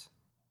pass.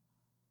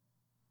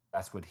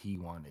 That's what he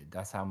wanted.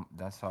 That's how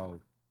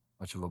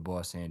much of a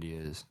boss Andy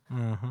is.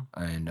 Mm-hmm.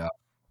 And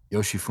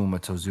Yoshifuma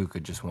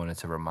Tozuka just wanted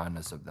to remind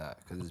us of that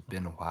because it's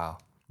been a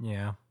while.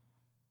 Yeah.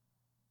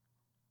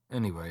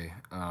 Anyway,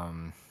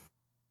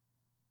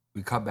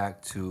 we cut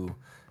back to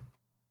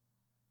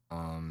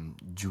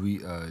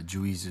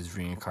Juice's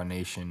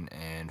reincarnation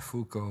and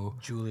Fuko.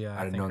 Julia,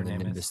 I I don't think know her the name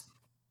name. is.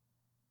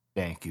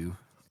 Thank you.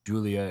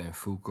 Julia and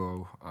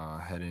Fuko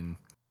heading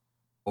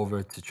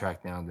over to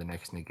track down the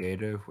next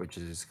negator, which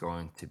is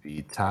going to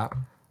be Top.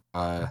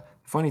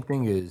 Funny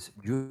thing is,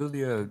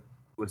 Julia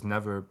was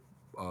never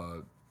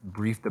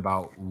briefed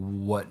about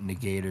what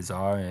negators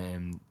are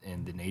and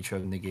the nature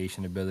of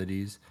negation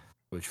abilities,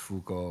 which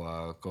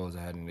Fuko goes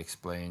ahead and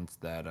explains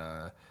that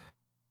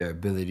their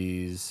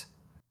abilities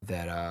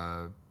that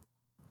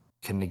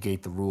can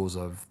negate the rules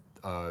of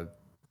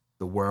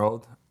the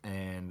world,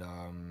 and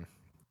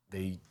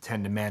they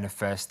tend to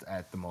manifest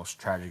at the most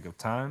tragic of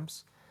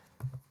times.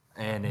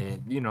 And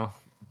it,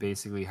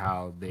 basically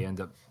how they end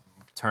up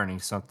turning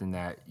something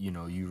that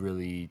you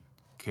really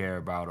care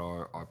about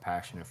or are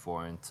passionate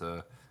for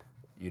into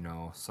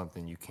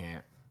something you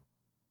can't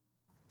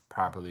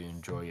properly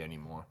enjoy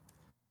anymore.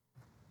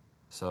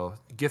 So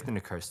gift and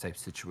a curse type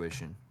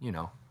situation,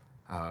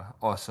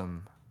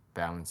 awesome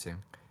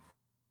balancing.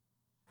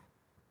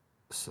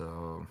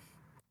 So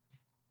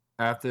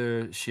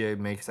after she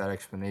makes that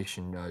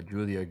explanation,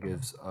 Julia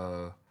gives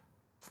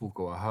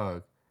Fuko a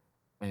hug,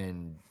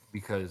 and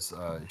because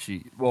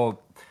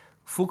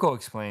Fuko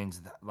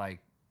explains that, like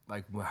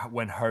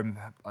when her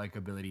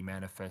ability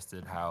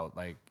manifested, how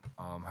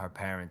her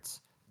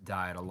parents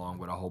died along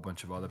with a whole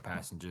bunch of other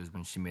passengers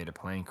when she made a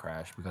plane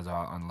crash because of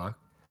her unluck,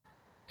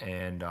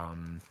 and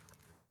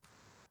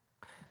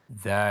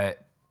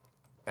that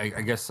I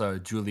guess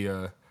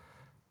Julia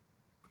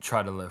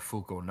try to let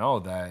Fuko know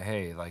that,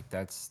 hey, like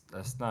that's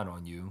not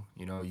on you.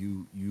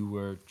 You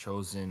were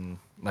chosen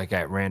like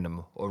at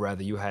random, or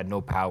rather, you had no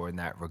power in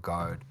that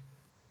regard.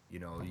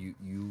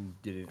 You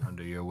didn't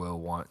under your will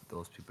want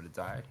those people to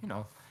die.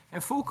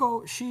 And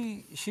Fuko,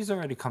 she's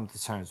already come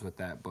to terms with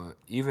that, but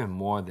even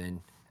more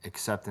than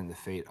accepting the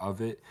fate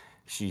of it,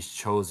 she's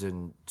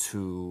chosen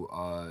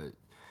to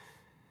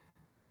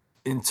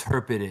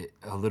interpret it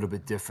a little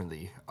bit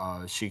differently.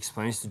 She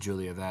explains to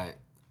Julia that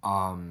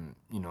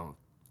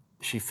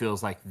she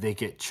feels like they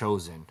get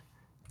chosen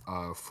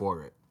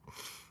for it.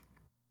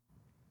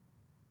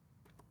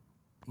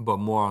 But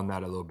more on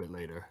that a little bit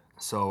later.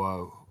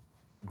 So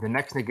the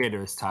next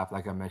negator is Top,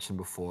 like I mentioned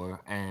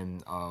before,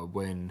 and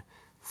when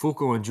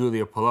Fuko and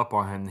Julia pull up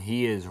on him,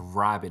 he is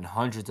robbing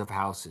hundreds of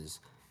houses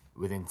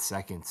within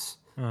seconds.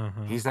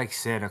 Mm-hmm. He's like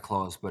Santa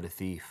Claus, but a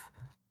thief.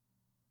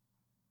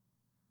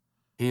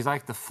 He's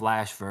like the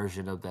Flash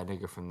version of that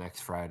nigga from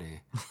Next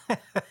Friday.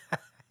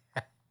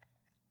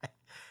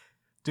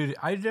 Dude,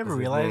 I never What's his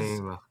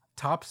realized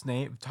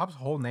name? Top's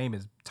whole name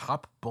is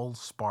Top Bull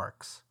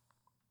Sparks.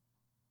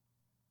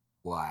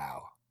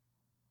 Wow.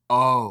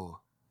 Oh,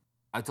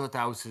 I thought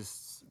that was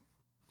his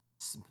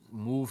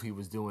move he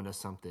was doing or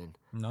something.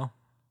 No.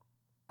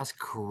 That's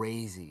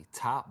crazy.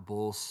 Top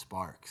Bull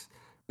Sparks.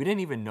 We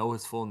didn't even know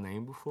his full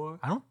name before.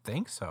 I don't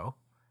think so.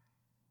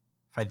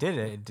 If I did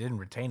it didn't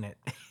retain it.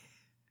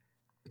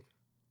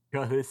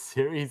 Yo, this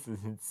series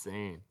is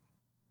insane.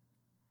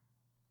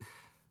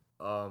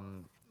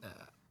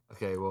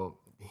 Okay, well,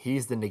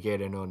 he's the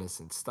negator known as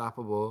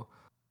Unstoppable.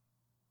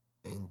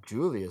 And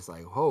Julia's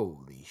like,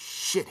 holy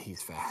shit,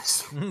 he's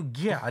fast.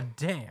 Yeah,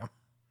 damn.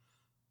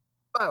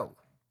 Oh.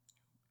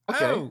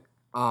 Okay.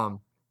 Oh.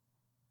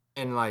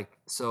 And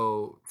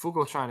so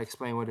Fugo's trying to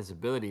explain what his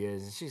ability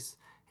is, and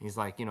he's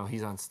like,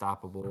 he's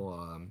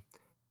unstoppable.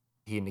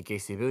 He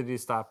negates the ability to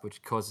stop,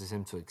 which causes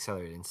him to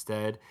accelerate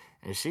instead.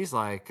 And she's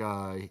like,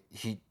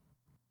 he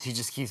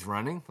just keeps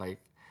running, and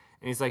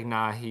he's like,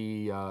 nah,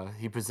 he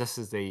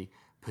possesses a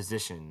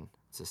position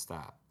to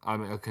stop. I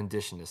mean, a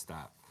condition to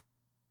stop.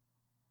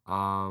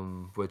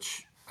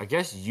 Which I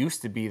guess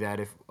used to be that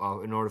if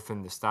in order for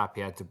him to stop,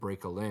 he had to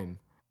break a limb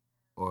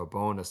or a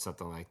bone or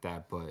something like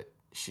that. But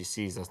she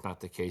sees that's not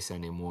the case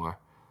anymore.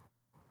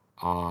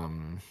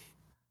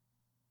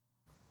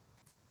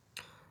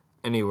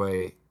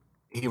 Anyway,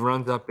 he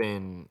runs up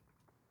in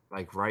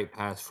right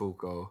past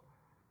Fuko.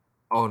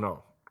 Oh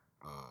no!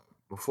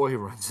 Before he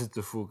runs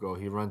into Fuko,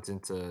 he runs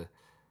into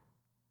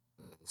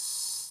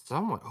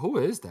someone. Who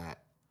is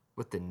that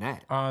with the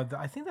net?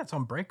 I think that's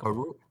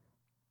Unbreakable.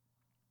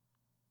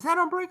 Is that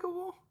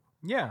Unbreakable?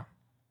 Yeah.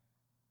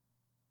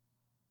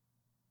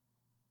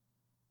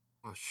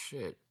 Oh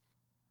shit,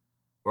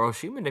 bro!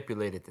 She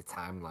manipulated the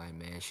timeline,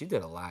 man. She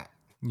did a lot.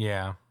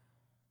 Yeah.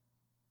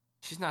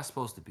 She's not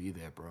supposed to be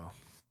there, bro.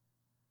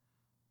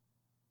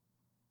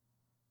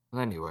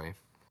 Well, anyway,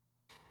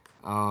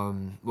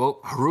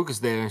 well, Haruka's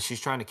there and she's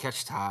trying to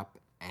catch Top,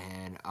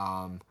 and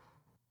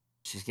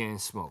she's getting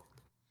smoked,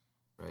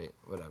 right?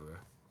 Whatever.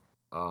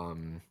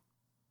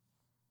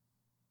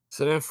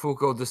 So then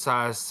Fuko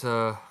decides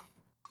to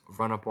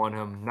run up on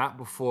him, not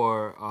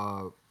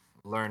before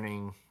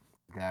learning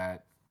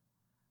that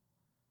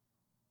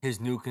his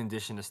new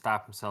condition to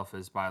stop himself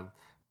is by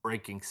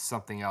breaking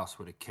something else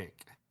with a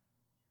kick.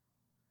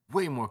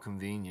 Way more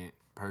convenient,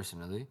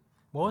 personally.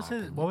 What was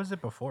it? What was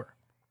it before?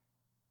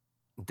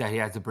 That he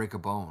had to break a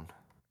bone.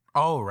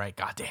 Oh, right.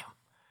 Goddamn.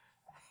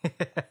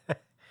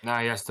 Now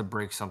he has to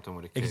break something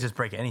with a He kick. can just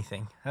break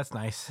anything. That's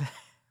nice.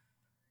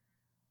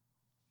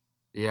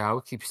 Yeah, I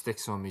would keep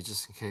sticks on me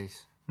just in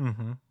case.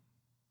 Mm-hmm.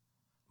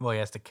 Well, he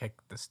has to kick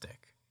the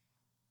stick.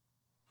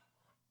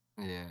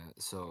 Yeah,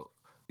 so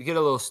we get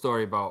a little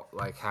story about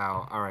like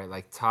how, all right,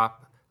 like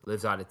Top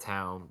lives out of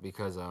town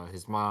because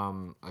his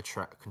mom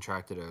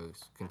contracted a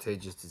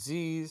contagious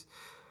disease,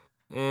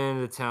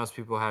 and the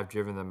townspeople have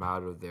driven them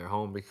out of their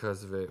home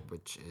because of it,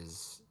 which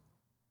is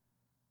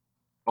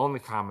only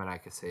comment I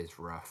could say is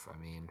rough. I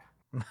mean,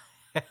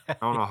 I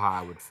don't know how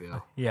I would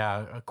feel.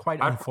 Yeah,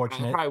 quite I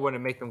unfortunate. probably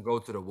wouldn't make them go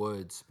to the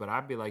woods, but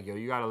I'd be like, yo,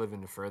 you gotta live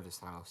in the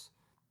furthest house.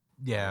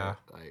 Yeah.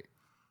 Right? Like,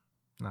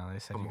 No, they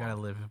said come you gotta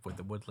on. live with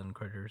the woodland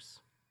critters.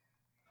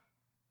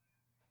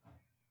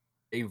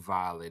 They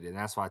violated. And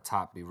that's why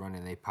Top be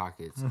running their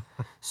pockets.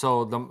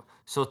 So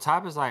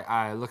Top is like, all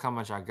right, look how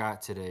much I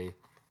got today,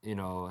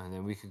 and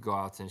then we could go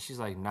out. And she's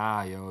like,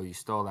 nah, yo, you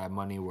stole that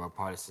money. We're a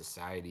part of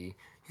society.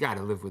 You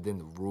gotta live within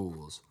the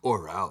rules,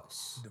 or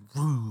else. The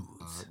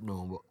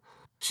rules.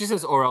 She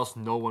says, or else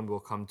no one will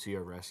come to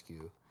your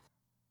rescue.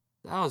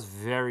 That was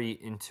very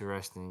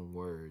interesting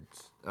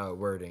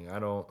wording. I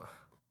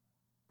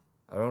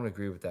don't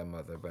agree with that,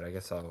 mother, but I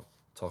guess I'll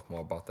talk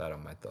more about that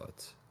on my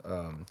thoughts.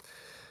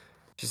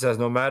 She says,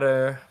 no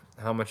matter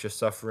how much you're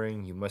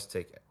suffering, you must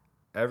take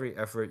every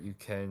effort you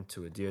can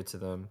to adhere to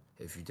them.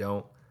 If you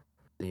don't,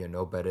 then you're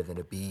no better than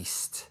a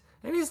beast.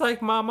 And he's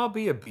like, Mom, I'll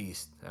be a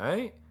beast, all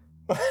right?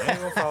 I ain't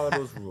gonna follow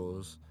those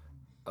rules.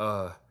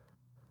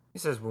 He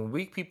says, when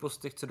weak people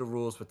stick to the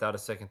rules without a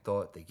second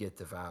thought, they get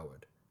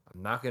devoured.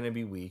 I'm not gonna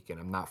be weak, and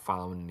I'm not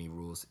following any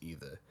rules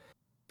either.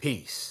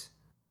 Peace.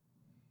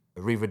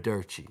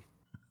 Arrivederci.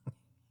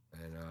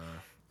 And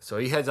so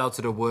he heads out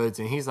to the woods,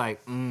 and he's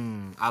like,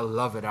 I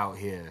love it out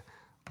here.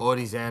 All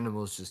these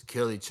animals just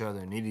kill each other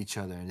and eat each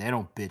other, and they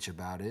don't bitch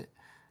about it.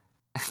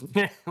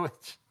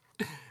 Which,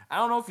 I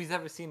don't know if he's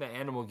ever seen an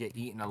animal get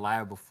eaten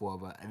alive before,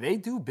 but they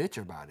do bitch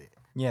about it.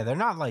 Yeah, they're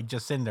not like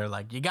just sitting there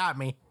like, you got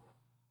me.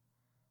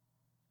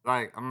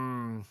 Like,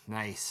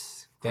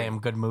 nice. Damn,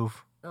 good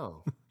move.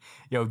 No.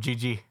 Yo,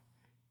 GG.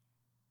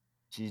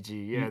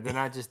 GG. Yeah, they're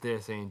not just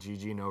there saying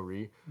GG, no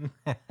re.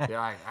 They're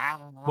like,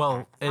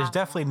 Well, there's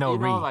definitely no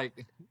re.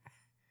 like,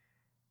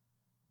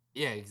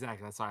 yeah,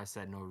 exactly. That's why I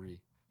said no re.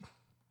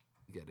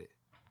 You get it.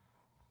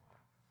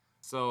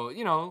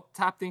 So,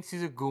 Top thinks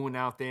he's a goon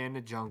out there in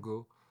the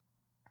jungle.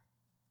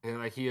 And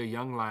like he a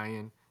young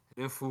lion. And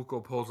then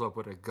Fuko pulls up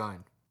with a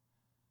gun.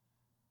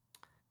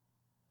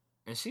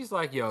 And she's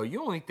like, yo,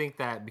 you only think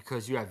that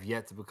because you have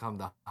yet to become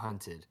the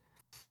hunted.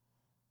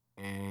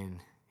 And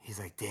he's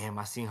like, damn,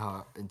 I seen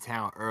her in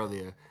town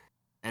earlier.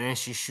 And then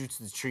she shoots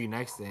the tree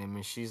next to him.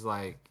 And she's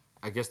like,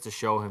 I guess to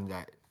show him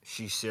that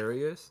she's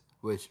serious.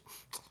 Which,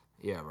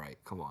 yeah, right.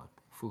 Come on.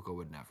 Fuko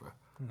would never.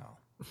 No.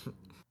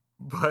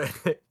 But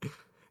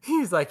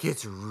he's like,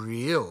 it's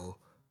real.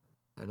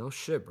 I know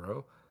shit,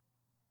 bro.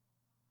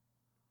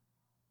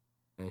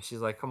 And she's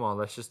like, come on,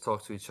 let's just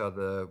talk to each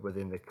other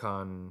within the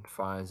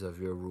confines of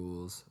your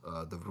rules,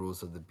 the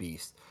rules of the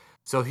beast.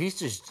 So he's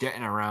just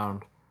jetting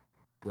around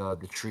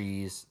the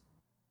trees.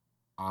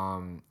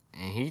 And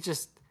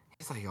he's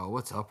like, yo,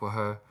 what's up with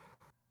her?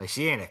 Like,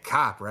 she ain't a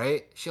cop,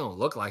 right? She don't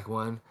look like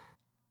one.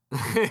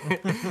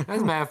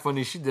 That's mad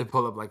funny. She did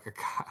pull up like a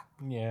cop.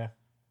 Yeah.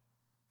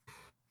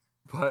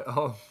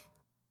 But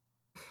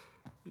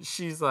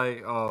she's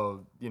like,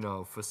 oh,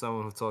 for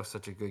someone who talks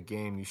such a good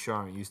game, you sure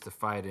aren't used to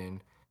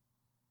fighting.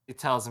 He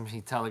tells him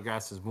he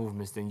telegraphs his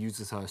movements, then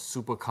uses her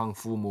super kung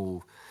fu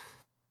move,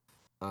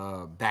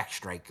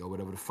 backstrike or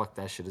whatever the fuck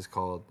that shit is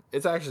called.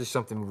 It's actually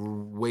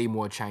something way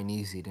more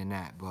Chinesey than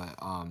that, but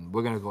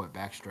we're gonna go with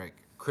backstrike,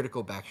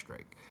 critical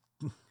backstrike,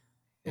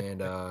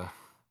 and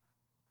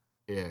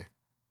yeah,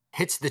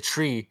 hits the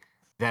tree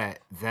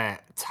that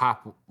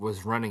Top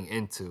was running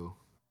into,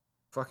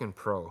 fucking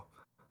pro,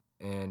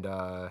 and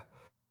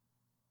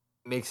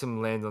makes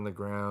him land on the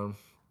ground,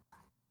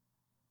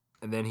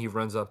 and then he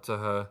runs up to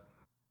her.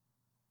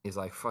 He's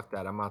like, fuck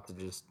that, I'm about to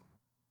just,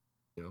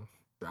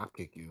 drop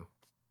kick you.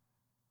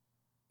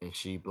 And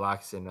she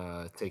blocks and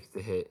takes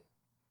the hit.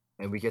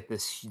 And we get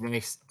this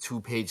nice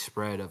 2-page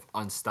spread of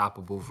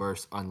unstoppable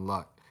versus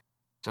unluck,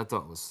 which I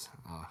thought was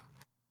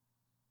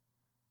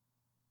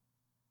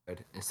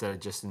good instead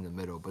of just in the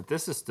middle. But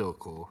this is still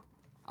cool.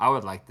 I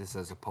would like this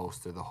as a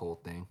poster, the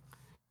whole thing.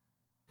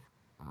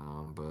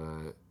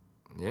 But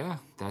yeah,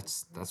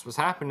 that's what's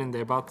happening.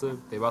 They're about to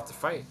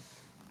fight.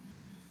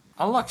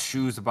 Unluck's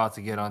shoe's about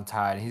to get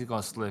untied, and he's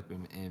gonna slip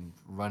and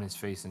run his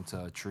face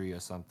into a tree or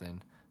something.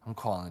 I'm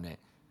calling it.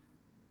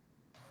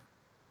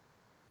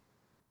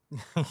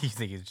 You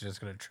think he's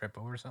just gonna trip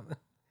over something?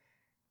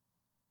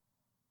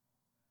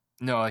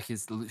 No, like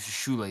his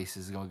shoelace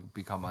is going to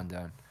become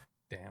undone.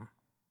 Damn.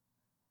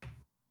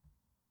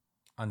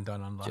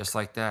 Undone, unluck. Just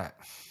like that.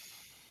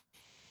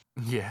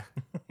 Yeah.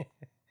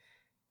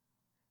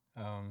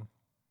 Um,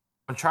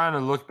 I'm trying to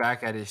look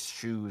back at his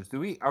shoes.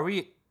 Are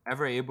we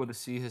ever able to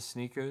see his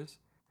sneakers?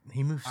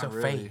 he moves so Not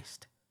really.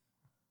 fast.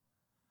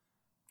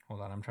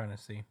 Hold on, I'm trying to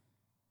see.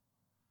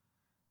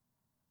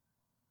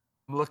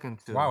 I'm looking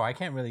to. Wow, I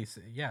can't really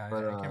see. Yeah,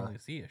 But, I can't really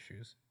see his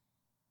shoes.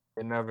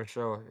 They never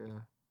show it. Yeah.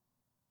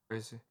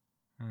 Crazy.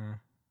 Hmm.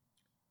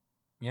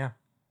 Yeah.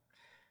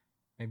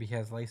 Maybe he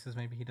has laces.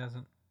 Maybe he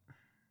doesn't.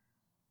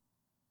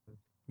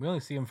 We only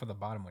see him for the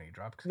bottom when he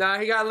drops. Nah,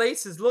 he got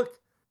laces. Look.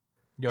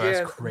 Yo,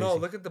 that's crazy. No,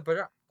 look at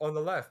the on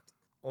the left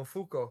on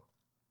Fuko.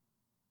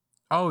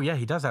 Oh yeah,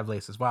 he does have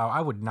laces. Wow,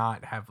 I would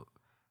not have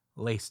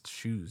laced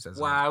shoes as.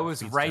 Wow, I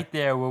was right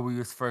there where we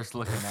was first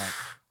looking at.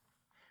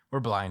 We're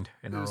blind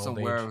in It our was old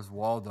somewhere age. it was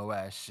Waldo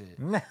ass shit.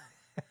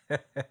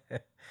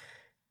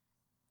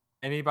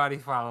 Anybody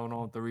following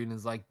on with the reading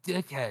is like,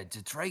 dickheads,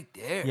 it's right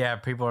there. Yeah,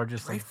 people are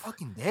just It's right like,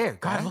 fucking there,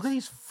 God, guys. look at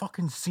these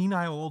fucking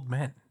senile old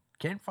men.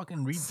 Can't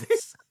fucking read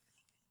this.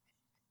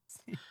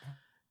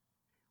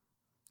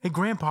 Hey,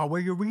 Grandpa,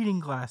 wear your reading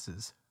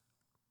glasses.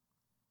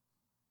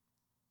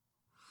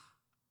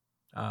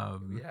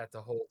 We had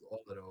to hold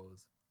all of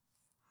those.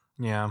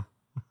 Yeah.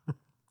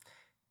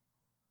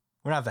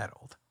 We're not that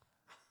old.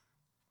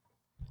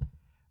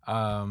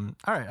 All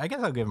right, I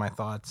guess I'll give my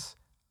thoughts.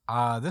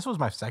 This was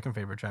my second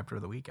favorite chapter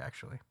of the week,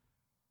 actually.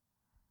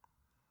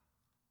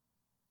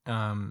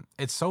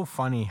 It's so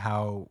funny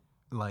how,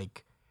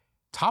 like,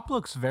 Top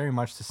looks very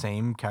much the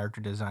same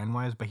character design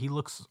wise, but he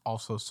looks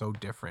also so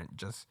different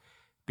just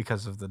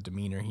because of the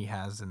demeanor he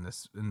has in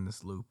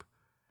this loop.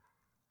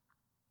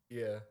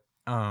 Yeah.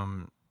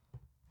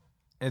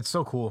 It's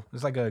so cool.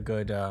 It's like a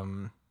good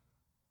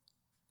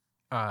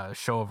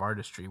show of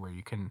artistry where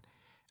you can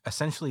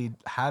essentially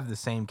have the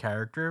same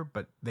character,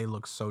 but they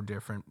look so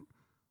different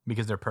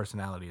because their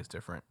personality is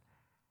different.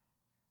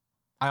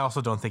 I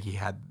also don't think he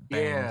had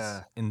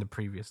bangs in the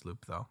previous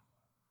loop, though.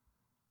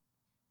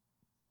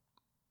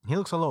 He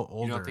looks a little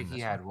older. You don't think he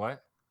had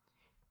what?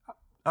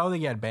 I don't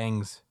think he had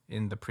bangs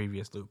in the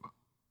previous loop.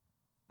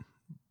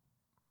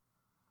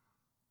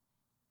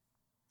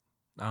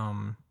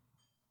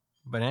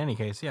 But in any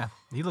case, yeah,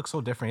 he looks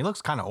so different. He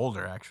looks kind of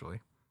older, actually,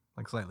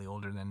 like slightly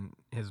older than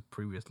his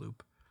previous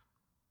loop.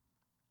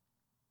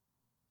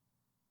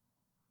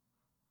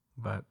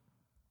 But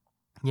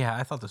yeah,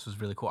 I thought this was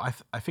really cool.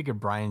 I figured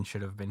Brian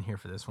should have been here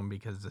for this one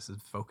because this is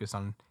focused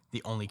on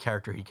the only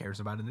character he cares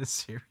about in this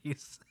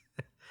series.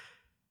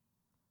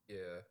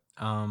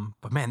 Yeah.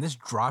 But man, this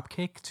drop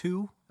kick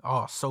too.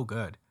 Oh, so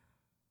good.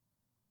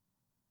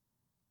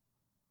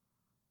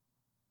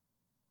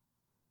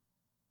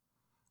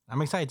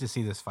 I'm excited to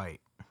see this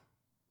fight.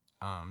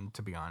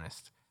 To be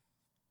honest,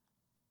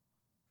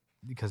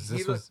 because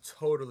this was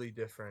totally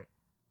different.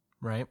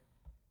 Right.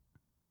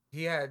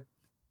 He had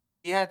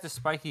the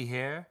spiky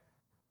hair,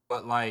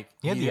 but like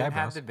He had the didn't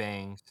eyebrows. have the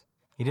bangs.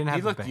 He didn't have.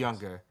 He the looked bangs.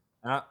 younger.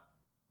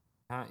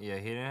 Yeah, he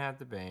didn't have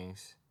the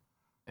bangs,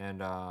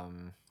 and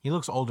He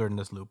looks older in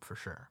this loop for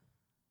sure.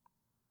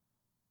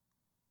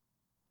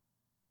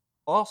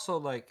 also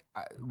like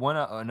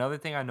another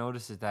thing I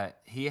noticed is that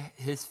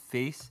his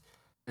face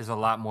is a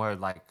lot more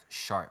like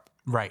sharp,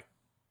 Right.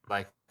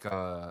 like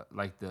the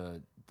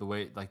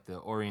way, like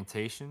the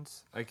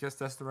orientations. I guess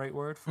that's the right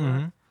word for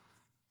Mhm. it.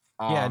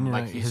 Yeah, no,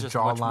 like he's his just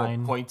much more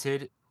jawline.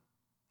 pointed.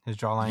 His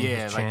jawline.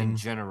 Yeah, his like in chin.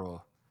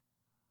 general.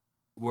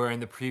 Where in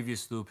the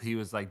previous loop, he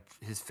was like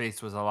his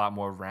face was a lot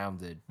more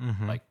rounded,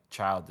 Mhm. like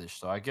childish.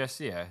 So I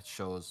guess it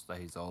shows that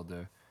he's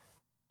older.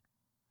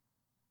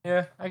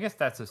 Yeah, I guess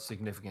that's a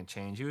significant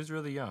change. He was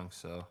really young,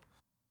 so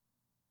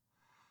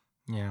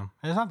Yeah,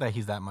 it's not that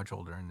he's that much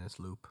older in this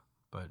loop,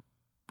 but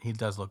he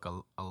does look a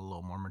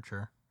little more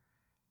mature.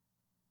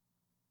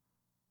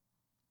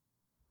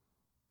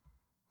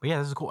 But yeah,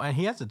 this is cool, and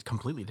he has a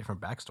completely different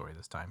backstory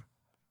this time.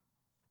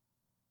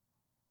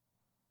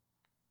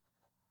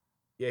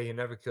 yeah, he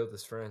never killed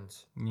his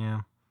friends.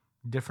 Yeah,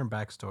 different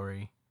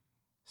backstory,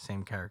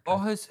 same character. Oh,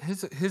 his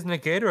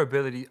negator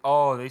ability.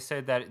 Oh, they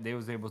said that they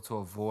was able to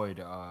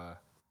avoid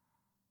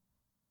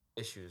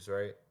issues,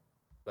 right?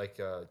 Like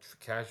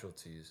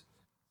casualties.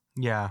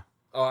 Yeah.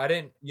 Oh, I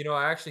didn't.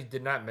 I actually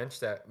did not mention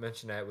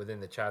that within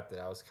the chat.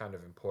 That was kind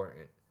of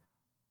important.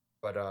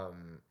 But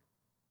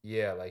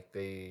yeah, like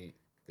they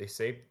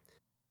say.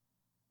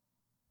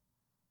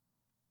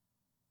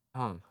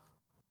 Where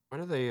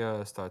do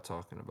they start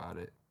talking about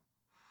it?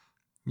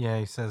 Yeah,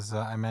 he says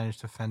I managed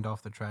to fend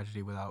off the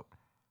tragedy without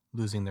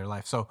losing their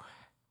life. So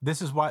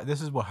this is what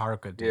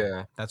Haruka did.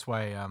 Yeah. That's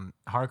why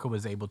Haruka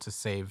was able to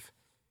save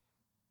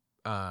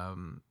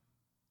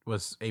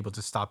was able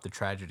to stop the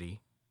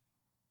tragedy,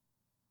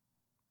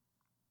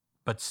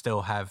 but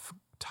still have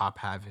Top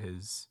have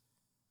his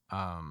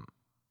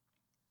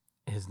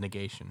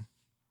negation.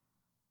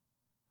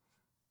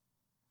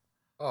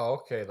 Oh,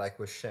 okay, like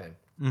with Shen.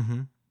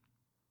 Mm-hmm.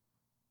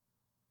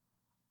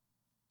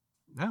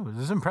 No, it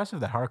was impressive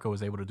that Haruka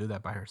was able to do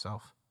that by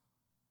herself.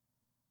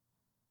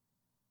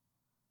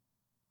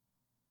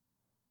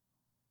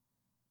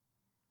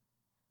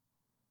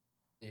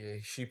 Yeah,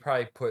 she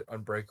probably put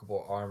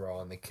unbreakable armor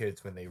on the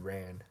kids when they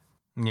ran.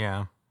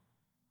 Yeah.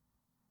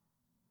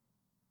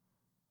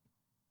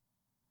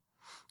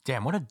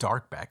 Damn, what a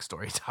dark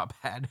backstory Top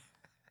had.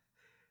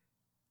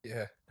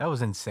 Yeah. That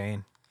was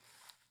insane.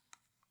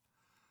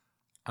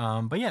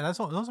 But yeah, those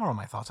are all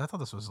my thoughts. I thought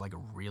this was like a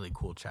really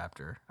cool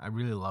chapter. I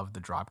really love the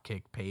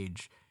Dropkick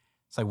page.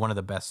 It's like one of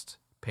the best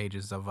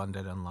pages of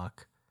Undead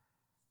Unluck.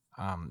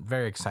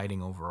 Very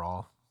exciting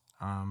overall.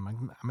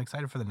 I'm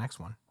excited for the next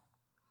one.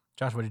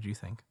 Josh, what did you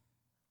think?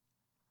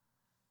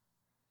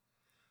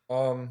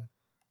 Um,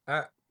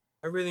 I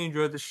I really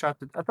enjoyed this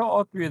chapter. I thought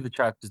all three of the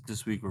chapters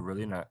this week were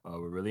really not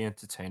were really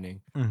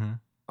entertaining.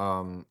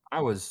 Mm-hmm.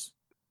 I was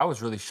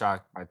really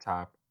shocked by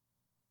Top.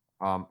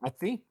 I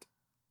think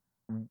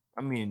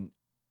I mean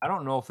I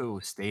don't know if it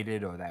was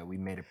stated or that we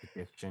made a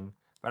prediction,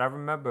 but I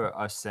remember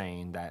us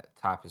saying that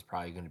Top is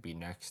probably going to be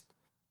next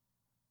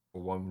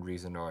for one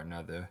reason or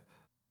another.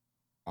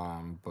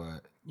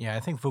 But Yeah, I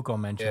think Foucault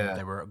mentioned that yeah,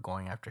 they were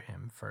going after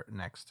him for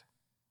next.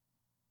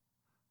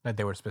 That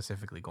they were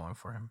specifically going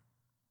for him.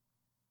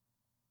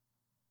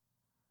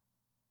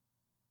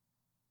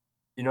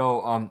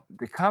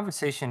 the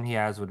conversation he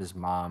has with his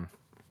mom,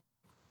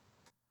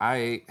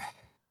 I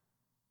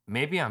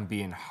maybe I'm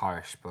being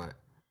harsh, but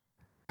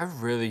I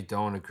really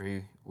don't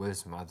agree with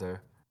his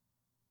mother.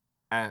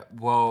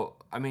 Well,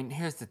 I mean,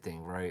 here's the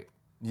thing, right?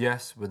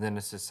 Yes, within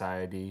a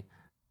society,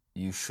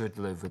 you should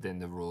live within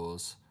the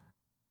rules,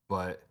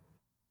 but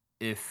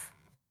if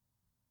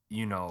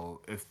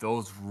if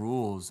those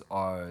rules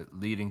are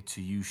leading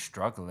to you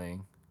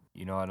struggling,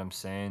 you know what I'm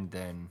saying?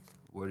 Then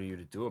what are you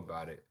to do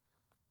about it?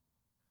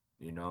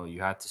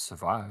 You have to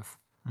survive.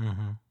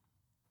 Mm-hmm.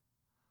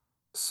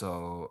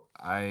 So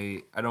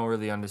I don't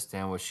really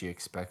understand what she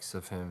expects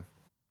of him.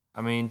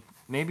 I mean,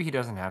 maybe he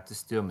doesn't have to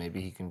steal.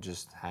 Maybe he can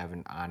just have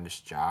an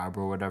honest job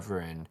or whatever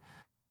and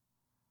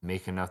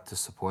make enough to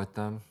support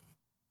them.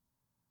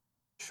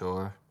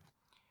 Sure.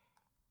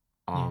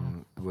 Yeah.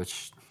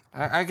 Which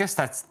I guess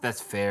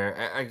that's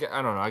fair. I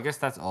don't know. I guess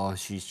that's all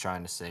she's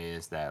trying to say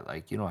is that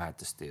like you don't have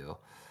to steal.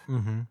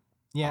 Mm-hmm.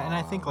 Yeah, and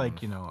I think Um,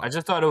 like, you know, I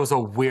just thought it was a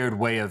weird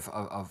way of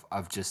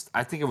just.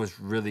 I think it was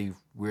really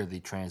weirdly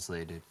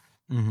translated.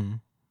 mm-hmm.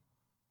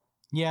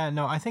 Yeah,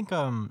 no, I think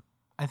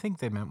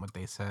they meant what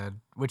they said,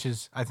 which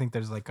is I think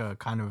there's like a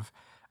kind of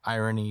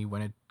irony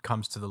when it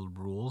comes to the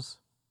rules,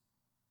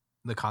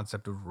 the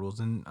concept of rules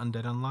in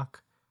Undead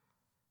Unluck,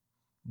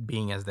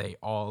 being as they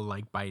all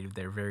like by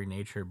their very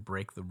nature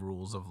break the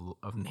rules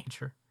of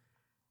nature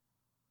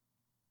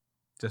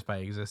just by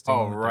Oh existing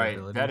with their right,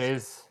 that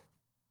abilities. is.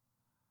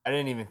 I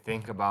didn't even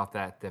think about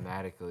that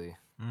thematically.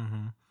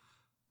 Mm-hmm.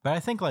 But I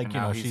think like, And you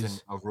now know, he's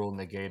she's a rule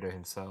negator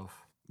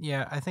himself.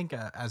 yeah, I think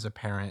as a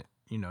parent,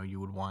 you know,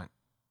 you would want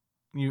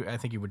I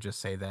think you would just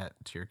say that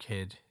to your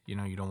kid, you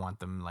know, you don't want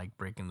them like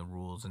breaking the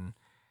rules and,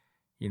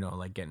 you know,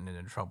 like getting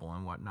into trouble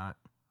and whatnot.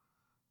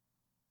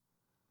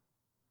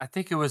 I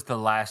think it was the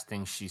last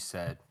thing she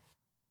said,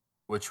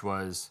 which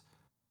was,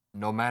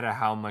 "No matter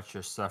how much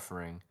you're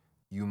suffering,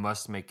 you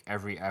must make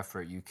every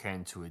effort you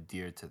can to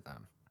adhere to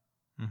them."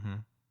 Mm-hmm.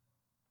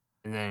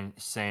 And then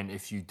saying,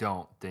 "If you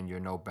don't, then you're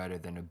no better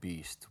than a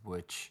beast,"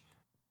 which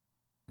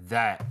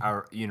that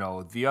are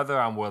the other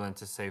I'm willing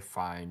to say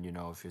fine.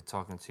 If you're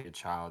talking to your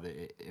child,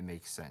 it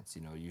makes sense.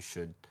 You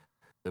should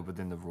live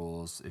within the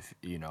rules if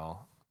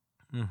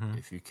Mm-hmm.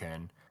 if you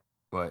can.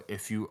 But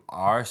if you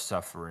are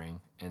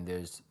suffering and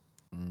there's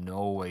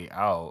no way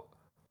out,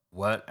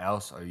 what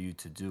else are you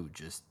to do?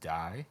 Just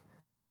die,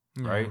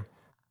 Yeah. right?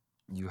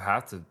 You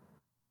have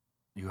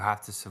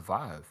to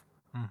survive.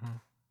 Mm-hmm.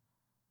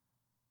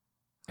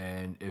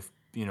 And if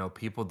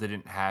people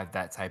didn't have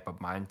that type of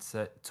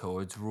mindset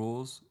towards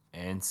rules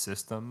and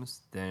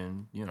systems,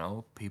 then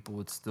people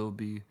would still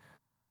be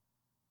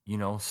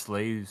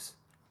slaves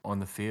on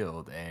the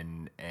field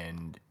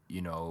and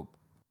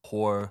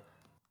poor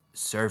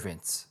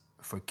servants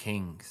for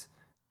kings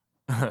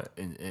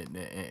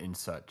and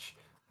such.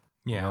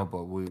 Yeah.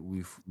 But we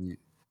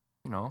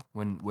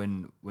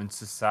when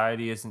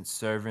society isn't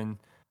serving.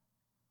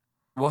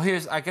 Well,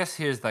 here's like the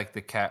here's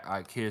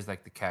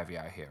like the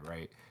caveat here,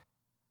 right?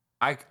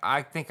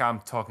 I think I'm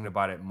talking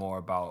about it more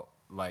about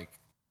like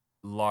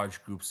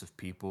large groups of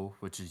people,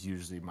 which is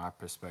usually my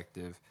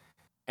perspective.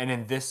 And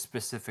in this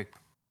specific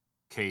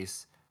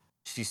case,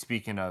 she's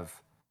speaking of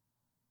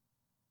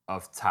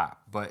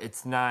top, but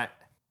it's not.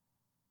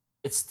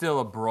 It's still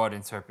a broad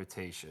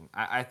interpretation.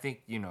 I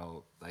think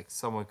like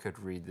someone could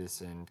read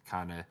this and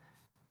kind of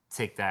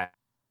take that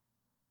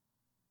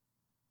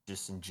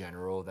just in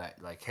general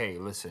that like, hey,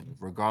 listen,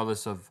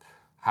 regardless of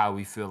how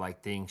we feel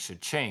like things should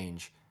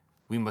change,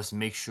 we must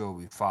make sure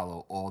we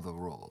follow all the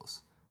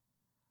rules.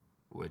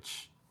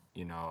 Which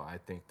I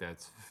think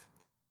that's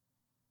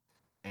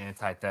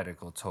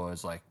antithetical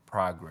towards like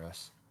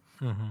progress.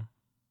 Mm-hmm.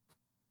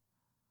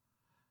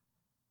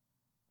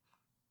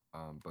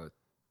 But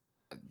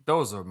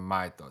those are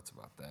my thoughts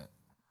about that.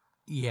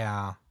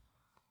 Yeah.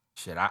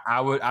 Shit,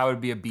 I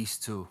would be a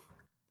beast too.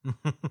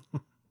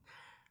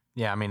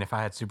 Yeah, I mean, if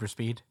I had super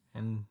speed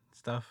and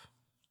stuff,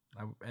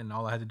 and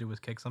all I had to do was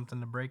kick something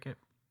to break it,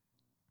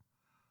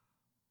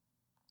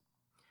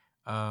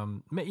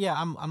 Yeah,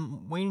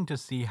 I'm waiting to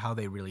see how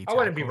they really. I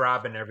wouldn't be tackle-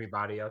 robbing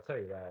everybody. I'll tell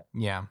you that.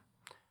 Yeah.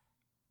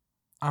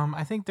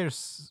 I think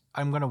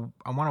I want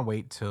to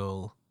wait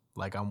till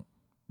like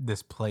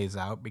this plays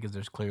out because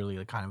there's clearly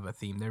like kind of a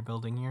theme they're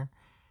building here,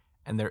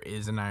 and there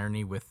is an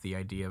irony with the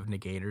idea of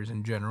negators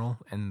in general,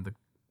 and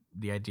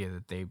the idea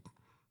that they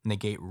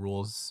negate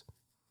rules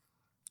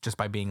just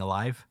by being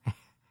alive.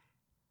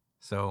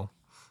 So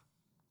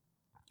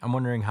I'm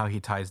wondering how he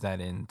ties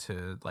that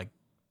into like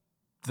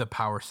the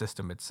power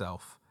system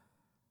itself.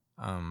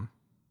 But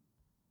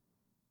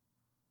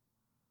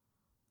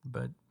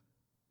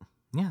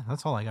yeah,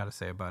 that's all I got to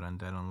say about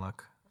Undead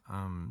Unluck.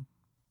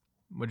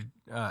 What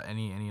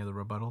any other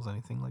rebuttals,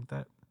 anything like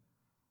that?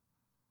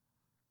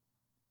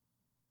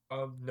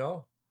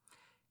 No.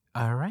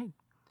 All right.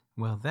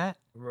 Well,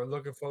 We're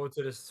looking forward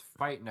to this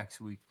fight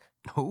next week.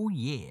 oh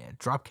yeah,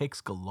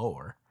 Dropkicks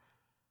Galore.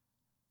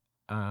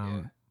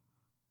 Yeah.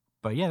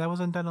 But yeah, that was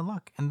Undead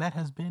Unluck, and that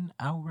has been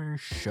our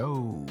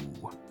show.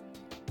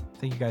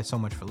 Thank you guys so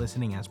much for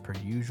listening. As per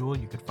usual,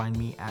 you could find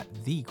me at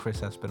the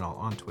Chris Espinal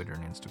on Twitter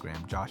and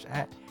Instagram, Josh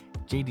at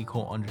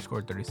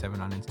JDCole_37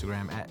 on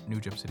Instagram, at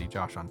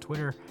NewJumpCityJosh on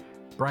Twitter.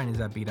 Brian is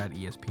at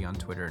b.esp on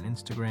Twitter and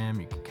Instagram.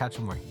 You can catch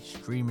him where he's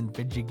streaming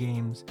video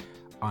games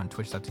on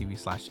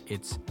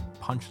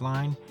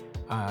twitch.tv/itspunchline.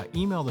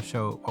 Email the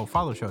show,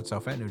 follow the show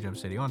itself at New Jump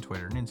City on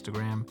Twitter and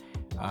Instagram.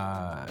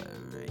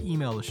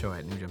 Email the show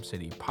at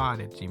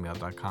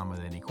newjumpcitypod@gmail.com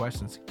with any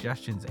questions,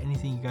 suggestions,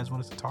 anything you guys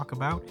want us to talk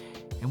about,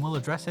 and we'll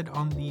address it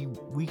on the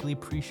weekly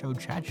pre-show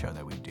chat show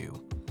that we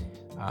do.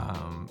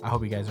 I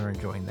hope you guys are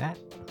enjoying that.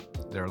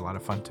 They're a lot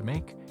of fun to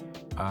make.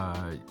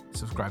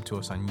 Subscribe to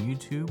us on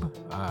YouTube,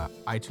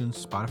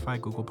 iTunes, Spotify,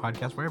 Google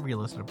Podcasts, wherever you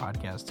listen to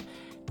podcasts.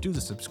 Do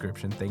the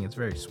subscription thing. It's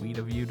very sweet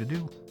of you to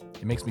do.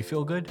 It makes me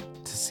feel good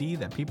to see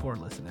that people are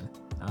listening.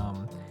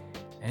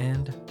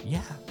 And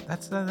yeah,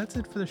 that's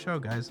it for the show,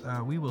 guys.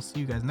 We will see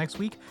you guys next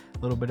week. A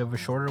little bit of a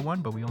shorter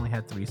one, but we only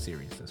had 3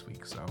 series this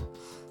week, so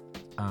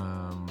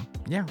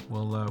yeah,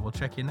 we'll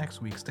check you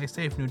next week. Stay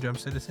safe, New Jump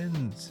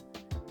citizens.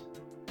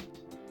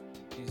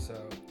 Peace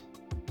out.